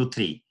 N equal to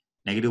 3,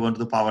 negative 1 to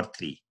the power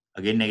 3,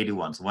 again negative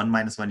 1, so 1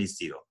 minus 1 is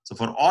 0. So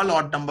for all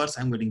odd numbers,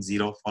 I'm getting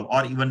 0. For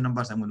all even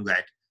numbers, I'm going to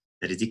get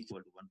that is equal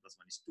to 1 plus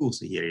 1 is 2,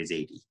 so here is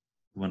 80.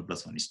 1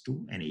 plus 1 is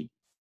 2 and 80.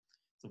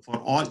 So for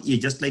all,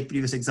 just like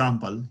previous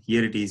example,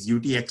 here it is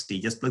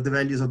utxt, just plug the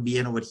values of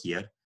bn over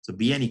here. So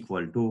bn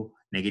equal to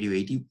negative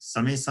 80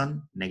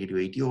 summation, negative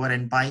 80 over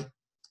n pi,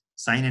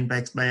 sin n pi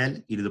x by L,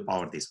 e to the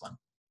power this one.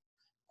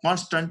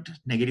 Constant,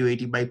 negative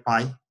 80 by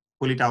pi,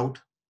 pull it out.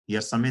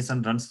 Here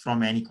summation runs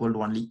from n equal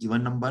to only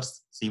even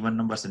numbers, so even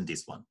numbers in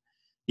this one.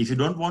 If you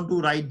don't want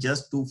to write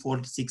just 2,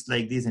 4, 6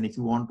 like this, and if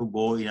you want to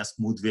go in a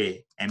smooth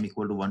way, m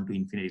equal to 1 to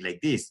infinity like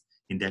this,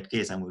 in that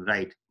case, I'm going to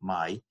write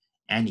my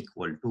n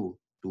equal to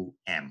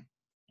 2m,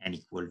 n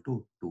equal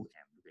to 2m,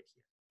 look at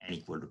here, n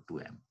equal to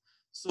 2m.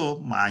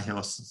 So I have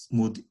a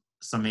smooth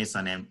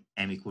summation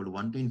m equal to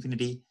 1 to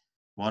infinity,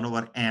 1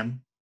 over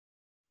m,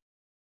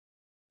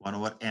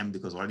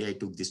 because already I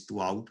took this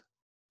 2 out.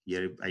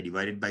 Here I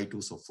divided by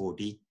 2, so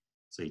 40.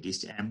 So it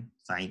is m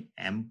sin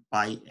m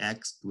pi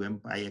x,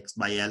 2m pi x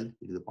by L,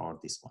 e to the power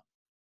of this one.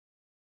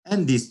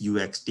 And this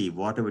uxt,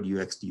 whatever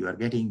uxt you are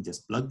getting,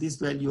 just plug this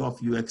value of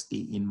uxt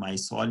in my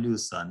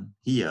solution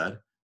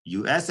here.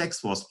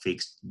 Usx was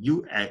fixed,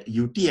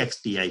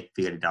 utxt I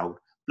figured it out.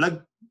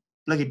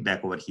 Plug it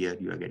back over here,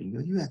 you are getting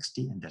your uxt,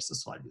 and that's the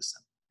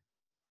solution.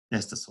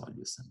 That's the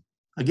solution.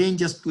 Again,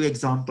 just 2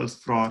 examples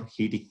for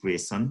heat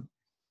equation.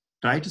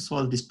 Try to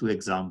solve these 2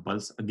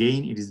 examples.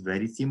 Again, it is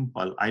very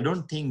simple. I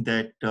don't think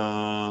that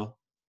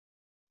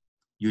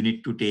you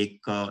need to take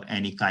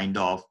any kind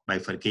of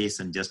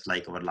bifurcation, just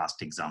like our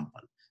last example.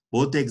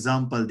 Both the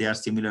example, they are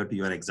similar to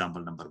your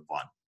example number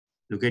 1.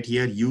 Look at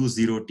here,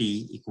 u0t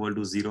equal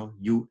to 0,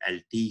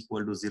 ult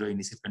equal to 0,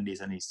 initial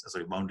condition is,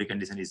 sorry, boundary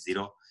condition is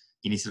 0,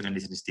 initial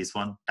condition is this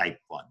one, type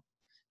 1.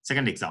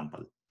 Second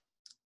example,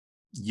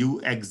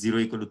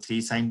 ux0 equal to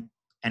 3 sin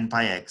n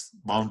pi x,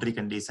 boundary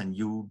condition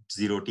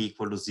u0t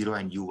equal to 0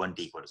 and u1t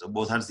equal to 0. So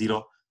both are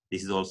 0.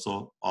 This is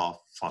also of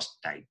first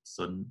type.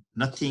 So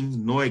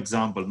nothing, no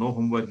example, no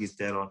homework is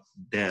there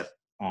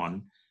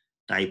on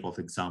type of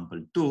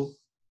example 2.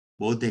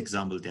 Both the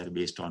examples, they are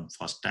based on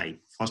first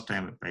type. First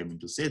time I mean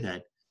to say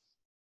that,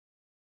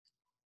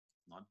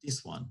 not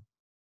this one,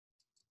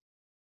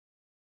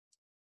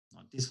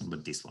 but this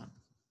one,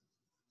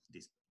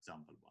 this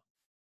example 1.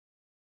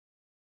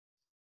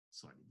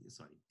 Sorry,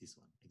 this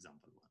one,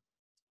 example 1.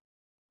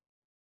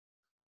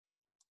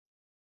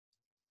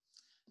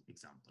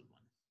 Example 1.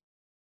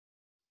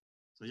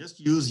 So just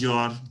use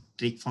your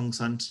trig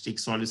functions, trig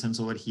solutions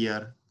over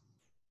here.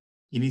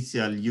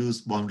 Initial, use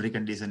boundary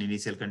condition,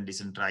 initial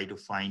condition, try to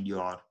find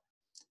your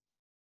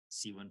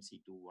C1,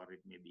 C2, or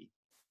it may be.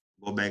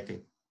 Go back,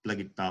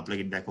 plug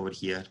it back over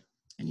here,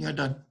 and you are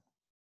done.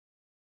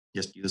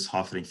 Just use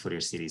half range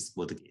Fourier series,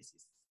 both the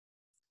cases.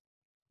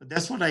 But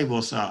that's what I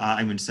was,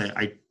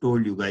 I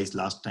told you guys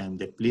last time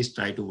that please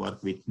try to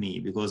work with me,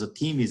 because the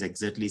theme is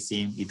exactly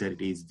same. Either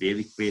it is wave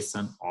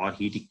equation or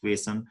heat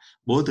equation.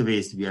 Both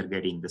ways we are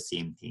getting the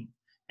same thing.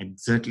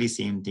 Exactly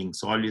same thing.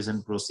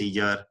 Solution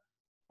procedure,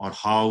 or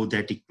how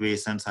that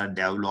equations are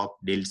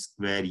developed, del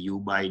square u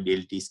by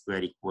del t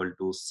square equal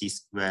to c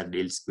square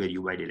del square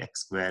u by del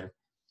x square,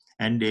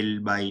 and del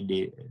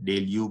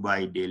u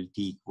by del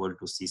t equal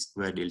to c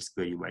square del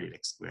square u by del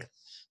x square.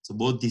 So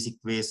both these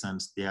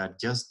equations, they are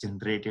just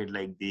generated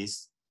like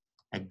this,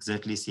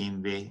 exactly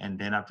same way. And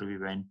then after we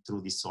went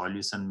through the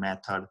solution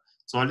method,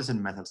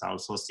 solution methods are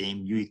also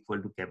same. U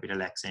equal to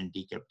capital X and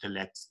T. Capital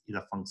X is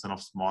a function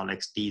of small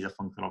x, T is a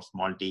function of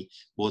small t.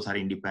 Both are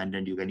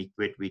independent. You can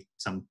equate with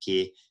some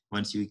K.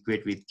 Once you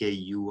equate with K,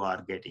 you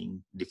are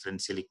getting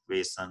differential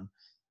equation.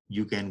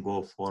 You can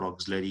go for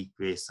auxiliary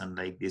equation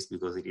like this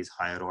because it is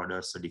higher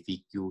order. So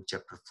DFQ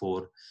chapter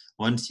 4.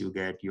 Once you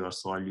get your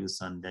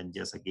solution, then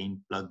just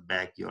again plug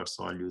back your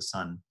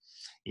solution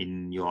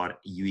in your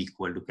U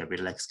equal to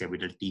capital X,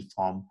 capital T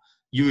form.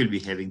 you will be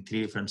having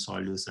 3 different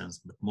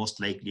solutions, but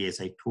most likely, as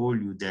I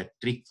told you, that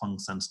trig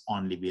functions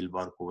only will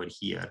work over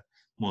here,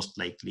 most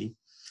likely.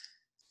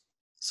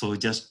 So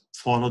just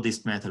follow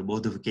this method.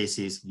 Both of the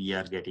cases, we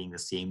are getting the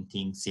same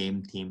thing,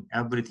 same theme.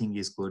 Everything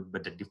is good,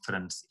 but the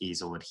difference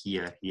is over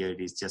here. Here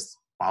it is just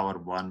power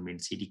 1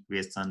 means heat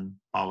equation,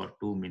 power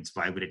 2 means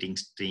vibrating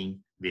string,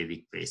 wave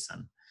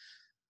equation.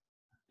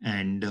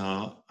 And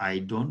I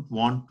don't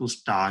want to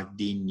start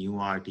the new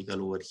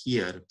article over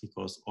here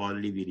because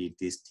only we read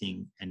this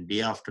thing. And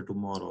day after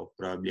tomorrow,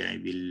 probably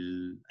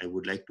I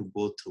would like to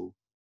go through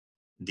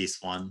this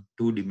one,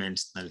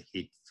 2-dimensional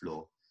heat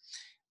flow.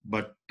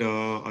 But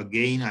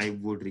again, I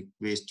would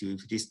request you,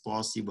 if it is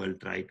possible,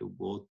 try to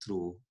go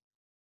through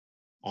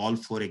all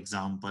 4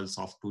 examples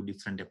of 2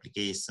 different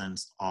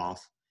applications of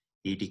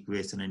heat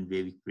equation and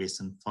wave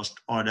equation first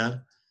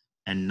order.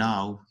 And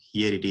now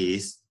here it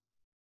is,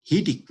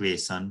 heat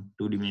equation,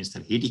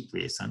 2-dimensional heat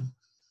equation,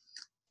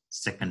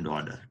 second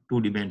order.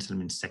 2-dimensional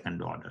means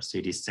second order. So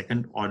it is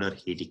second order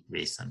heat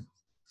equation.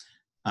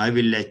 I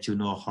will let you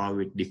know how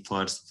it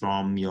differs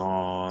from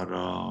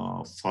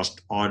your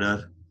first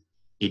order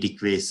heat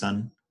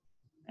equation,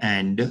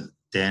 and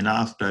then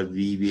after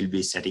we will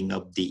be setting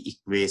up the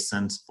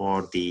equations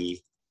for the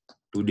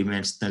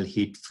 2-dimensional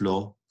heat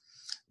flow.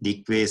 The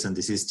equation,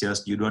 this is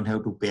just, you don't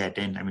have to pay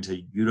attention. I mean, so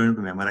you don't have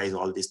to memorize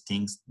all these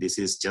things. This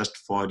is just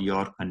for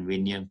your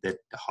convenience, that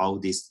how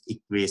these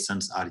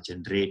equations are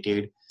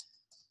generated.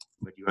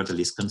 But you are the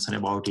least concerned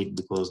about it,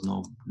 because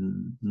no,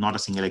 not a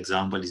single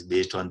example is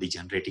based on the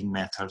generating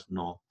method.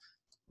 No,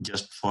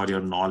 just for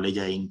your knowledge,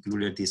 I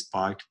included this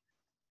part.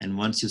 And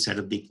once you set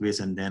up the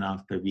equation, then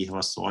after we have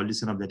a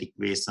solution of that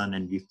equation,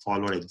 and we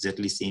follow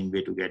exactly same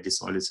way to get the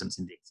solutions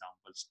in the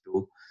examples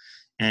too.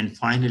 And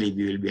finally,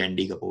 we will be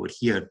ending up over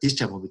here. This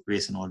type of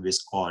equation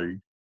always called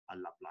a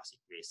Laplace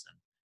equation.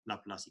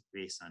 Laplace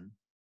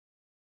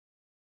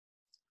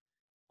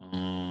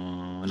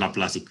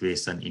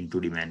equation in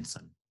 2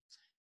 dimensions.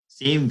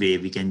 Same way,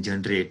 we can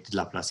generate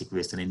Laplace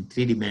equation in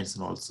 3 dimensions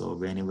also,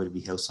 whenever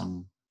we have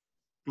some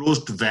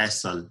closed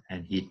vessel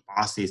and heat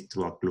passes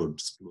through a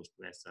closed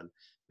vessel,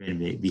 when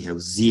we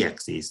have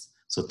z-axis.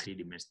 So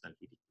 3-dimensional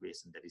heat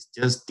equation, that is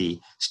just the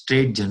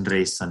straight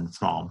generation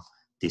from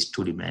this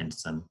 2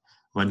 dimension.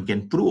 One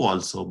can prove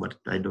also, but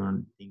I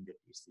don't think that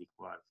it's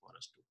required for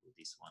us to do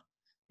this one.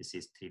 This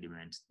is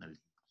 3-dimensional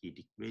heat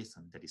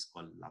equation, that is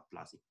called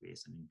Laplace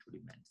equation in 2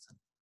 dimensions.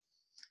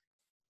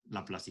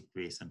 Laplace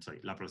equation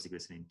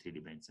in 3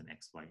 dimensions,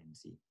 x, y, and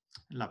z.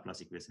 And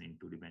Laplace equation in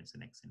 2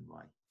 dimensions, x and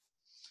y.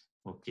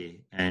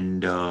 Okay,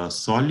 and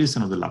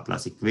solution of the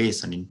Laplace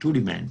equation in 2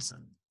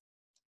 dimensions.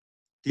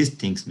 These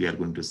things we are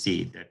going to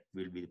see, that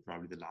will be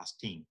probably the last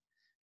thing.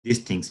 These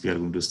things we are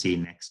going to see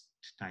next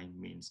time,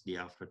 means day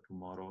after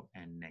tomorrow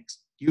and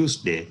next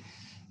Tuesday.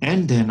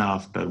 And then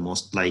after,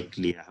 most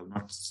likely, I have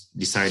not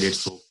decided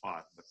so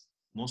far, but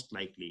most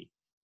likely,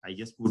 I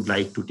just would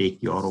like to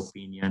take your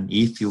opinion.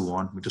 If you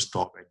want me to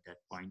stop at that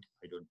point,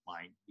 I don't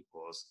mind,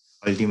 because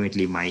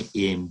ultimately my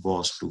aim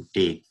was to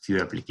take few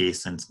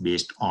applications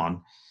based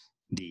on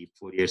the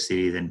Fourier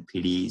series and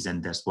PDEs,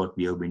 and that's what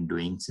we have been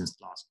doing since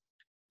last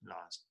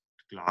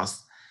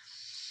class.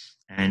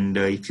 And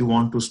if you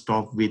want to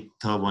stop with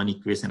one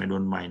equation, I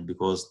don't mind,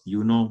 because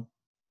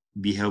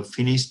we have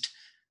finished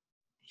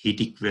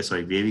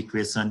wave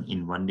equation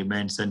in 1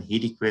 dimension,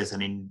 heat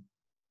equation in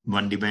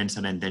 1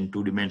 dimension, and then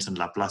 2-dimensional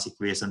Laplace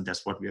equation.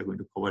 That's what we are going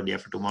to cover day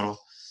after tomorrow.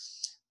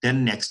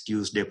 Then next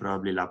Tuesday,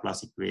 probably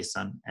Laplace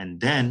equation, and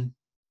then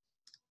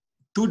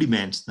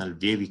 2-dimensional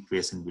wave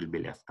equation will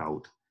be left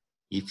out.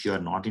 If you are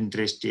not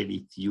interested,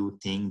 if you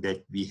think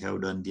that we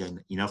have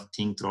done enough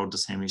thing throughout the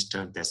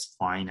semester, that's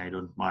fine, I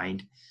don't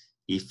mind.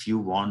 If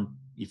you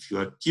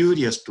are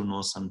curious to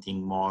know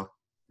something more,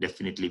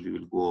 definitely we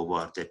will go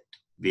over that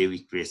wave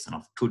equation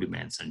of 2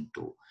 dimensions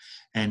too.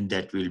 And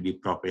that will be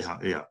proper.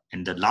 Yeah.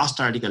 And the last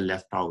article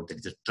left out, that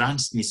is the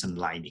transmission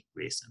line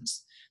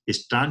equations.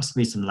 These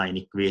transmission line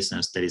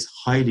equations, that is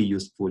highly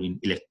useful in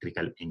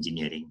electrical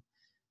engineering.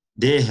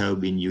 They have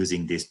been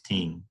using this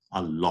thing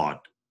a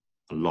lot.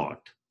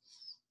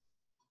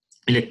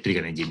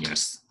 Electrical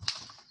engineers.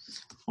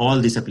 All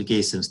these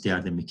applications, they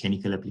are the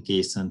mechanical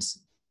applications,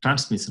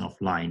 transmission of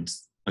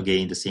lines.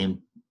 Again, the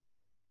same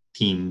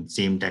theme,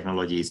 same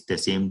technologies, the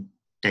same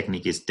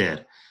technique is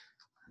there,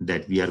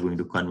 that we are going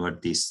to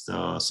convert this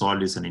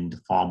solution in the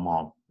form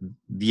of,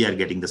 we are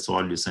getting the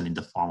solution in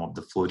the form of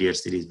the Fourier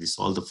series. We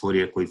solve the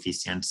Fourier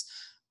coefficients,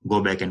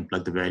 go back and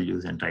plug the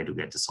values and try to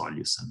get the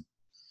solution.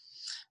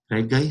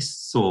 Right, guys?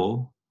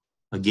 So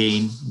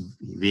again,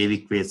 wave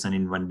equation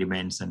in 1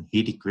 dimension,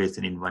 heat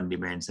equation in 1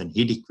 dimension,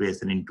 heat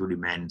equation in 2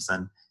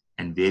 dimensions,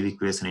 and wave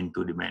equation in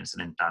 2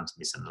 dimensions, and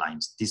transmission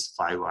lines. These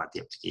 5 are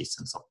the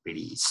applications of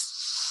PDEs.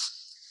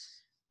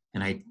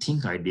 And I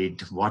think I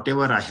did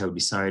whatever I have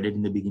decided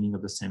in the beginning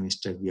of the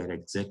semester. We are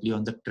exactly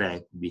on the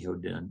track. We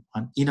have done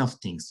enough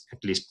things,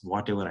 at least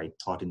whatever I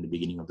thought in the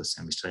beginning of the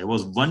semester. I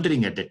was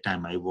wondering at that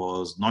time, I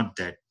was not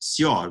that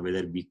sure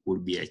whether we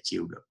could be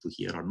achieved up to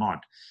here or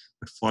not.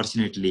 But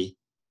fortunately,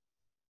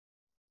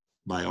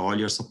 by all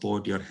your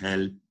support, your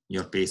help,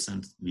 your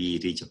patience, we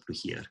reach up to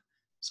here.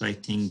 So I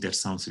think that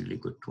sounds really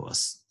good to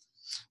us.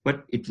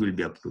 But it will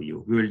be up to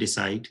you. We will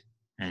decide,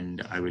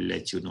 and I will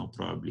let you know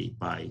probably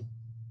by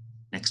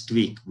next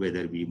week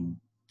whether we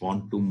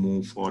want to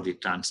move for the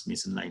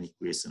transmission line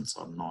equations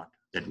or not.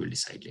 That we'll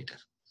decide later.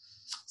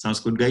 Sounds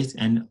good, guys?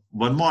 And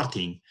one more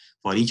thing,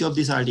 for each of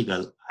these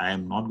articles, I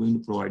am not going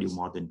to provide you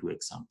more than 2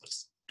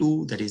 examples.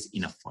 2, that is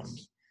enough for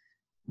me.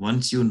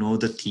 Once you know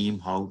the theme,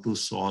 how to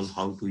solve,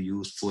 how to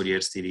use Fourier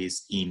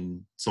series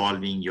in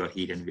solving your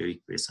heat and wave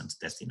equations,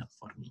 that's enough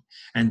for me.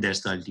 And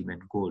that's the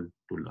ultimate goal,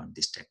 to learn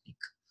this technique.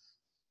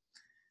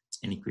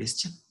 Any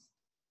question?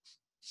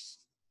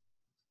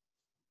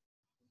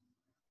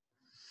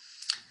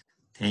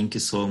 Thank you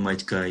so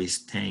much, guys.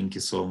 Thank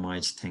you so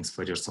much. Thanks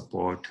for your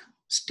support.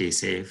 Stay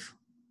safe.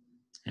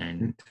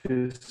 And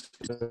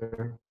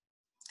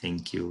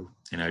thank you.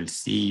 And I'll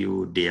see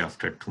you day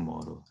after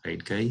tomorrow,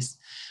 right, guys?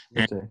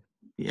 And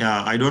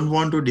yeah, I don't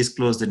want to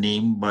disclose the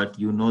name, but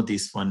you know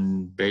this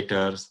one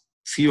better.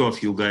 Few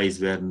of you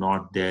guys were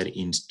not there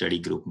in study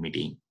group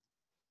meeting.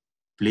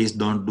 Please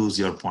don't lose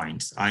your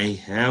points. I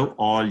have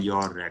all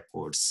your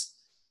records.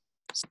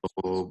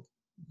 So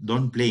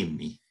don't blame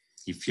me.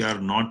 If you are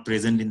not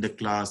present in the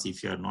class,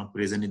 if you are not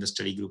present in the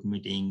study group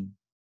meeting,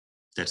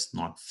 that's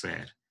not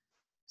fair.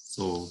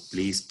 So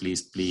please,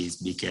 please, please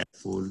be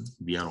careful.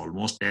 We are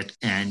almost at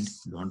end.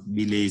 Don't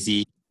be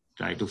lazy.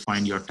 Try to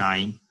find your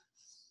time.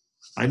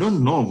 I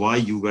don't know why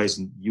you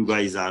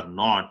guys are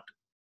not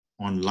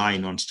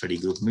online on study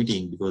group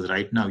meeting, because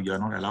right now you are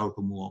not allowed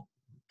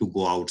to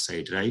go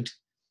outside, right?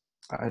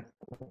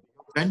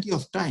 Plenty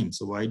of time.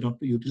 So why don't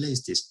you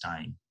utilize this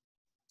time?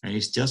 And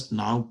it's just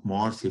now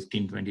more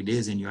 15, 20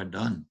 days and you are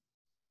done.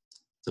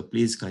 So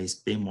please, guys,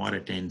 pay more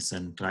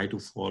attention. Try to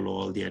follow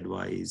all the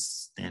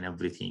advice and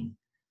everything.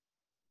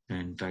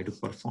 And try to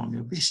perform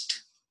your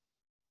best.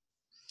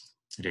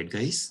 Right,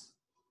 guys?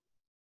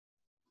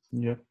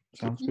 Yep,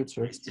 sounds good,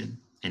 sir.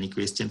 Any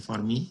question for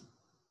me?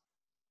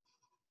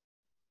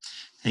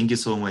 Thank you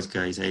so much,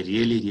 guys. I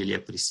really, really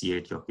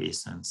appreciate your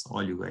patience.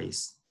 All you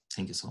guys.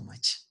 Thank you so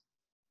much.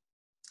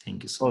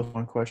 Thank you so much.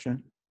 One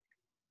question.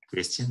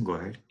 Question, go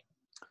ahead.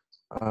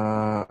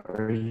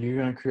 Are you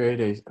going to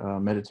create a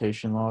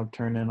meditation log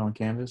turn in on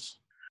Canvas?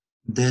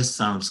 That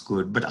sounds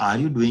good. But are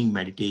you doing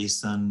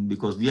meditation?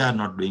 Because we are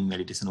not doing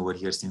meditation over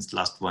here since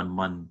last 1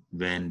 month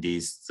when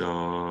this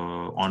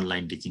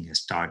online teaching has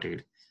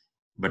started.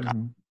 But I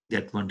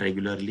that one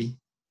regularly.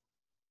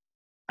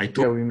 I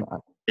told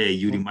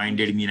you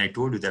reminded me and I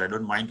told you that I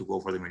don't mind to go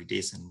for the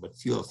meditation, but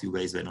few of you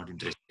guys were not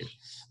interested.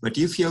 But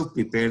if you have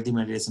prepared the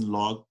meditation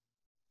log,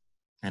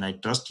 and I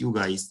trust you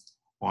guys,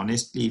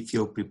 honestly, if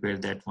you have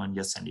prepared that one,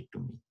 just send it to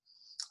me.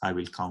 I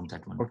will count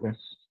that one. Okay.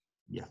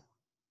 Yeah.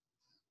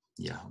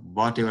 Yeah.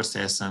 Whatever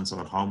sessions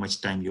or how much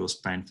time you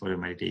spend for your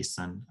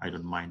meditation, I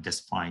don't mind.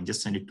 That's fine.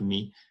 Just send it to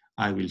me.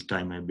 I will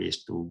try my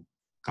best to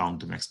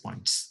count the max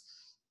points.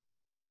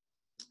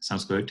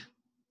 Sounds good?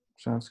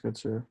 Sounds good,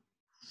 sir.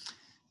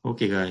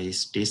 Okay, guys,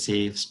 stay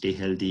safe, stay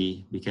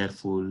healthy, be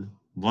careful.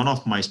 One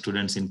of my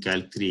students in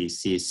Calc 3,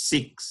 she is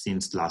sick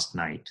since last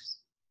night.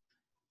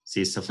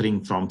 She is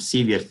suffering from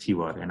severe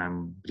fever and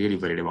I'm really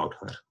worried about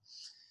her.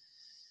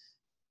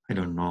 I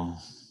don't know.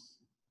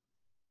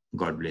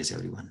 God bless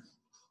everyone.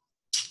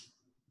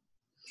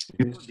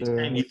 This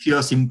time, if you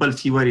have simple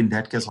fever, in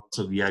that case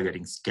also we are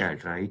getting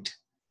scared, right?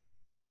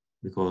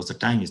 Because the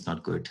time is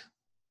not good.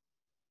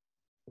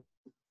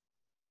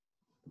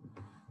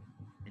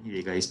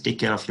 Anyway, guys, take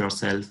care of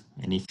yourself.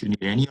 And if you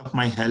need any of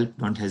my help,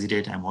 don't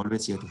hesitate. I'm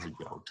always here to help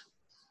you out.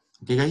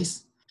 Okay,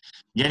 guys?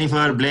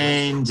 Jennifer,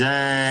 Blaine,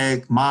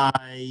 Jack,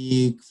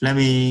 Mike,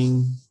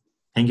 Fleming.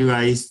 Thank you,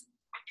 guys.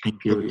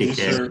 Thank you. Take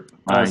care. Sir.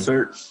 Bye.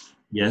 Sir.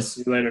 Yes.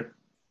 See you later.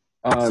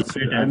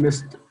 I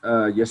missed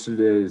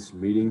yesterday's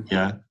meeting.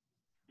 Yeah.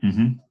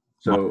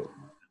 So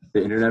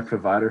the internet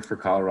provider for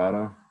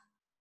Colorado.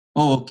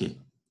 Oh, okay.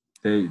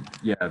 They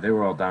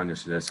were all down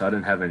yesterday, so I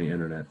didn't have any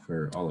internet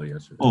for all of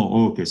yesterday.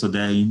 Oh, okay. So the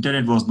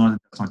internet was not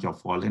your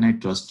fault, and I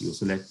trust you.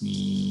 So let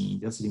me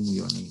just remove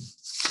your name.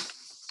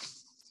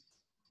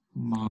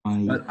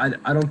 But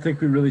I don't think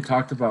we really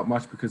talked about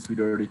much because we'd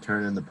already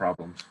turned in the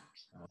problems.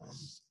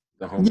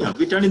 Yeah,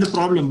 we turned in the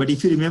problem. But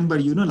if you remember,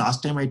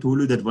 last time I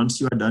told you that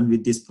once you are done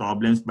with these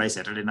problems by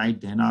Saturday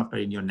night, then after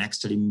in your next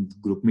study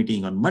group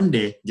meeting on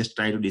Monday, just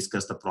try to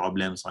discuss the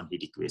problems on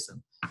heat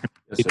equation.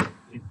 Yes, sir.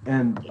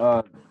 And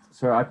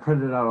sir, I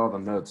printed out all the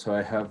notes, so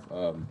I have.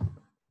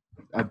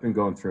 I've been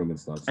going through them and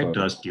stuff. So. I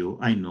trust you.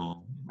 I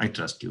know. I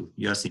trust you.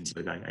 You're a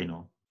sincere guy. I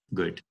know.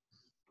 Good.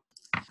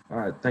 All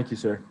right. Thank you,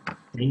 sir.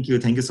 Thank you.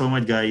 Thank you so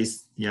much,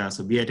 guys. Yeah.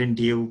 So be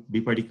attentive, be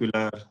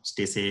particular,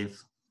 stay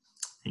safe.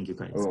 Thank you,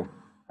 guys. Oh,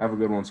 have a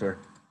good one, sir.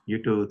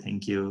 You too.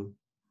 Thank you.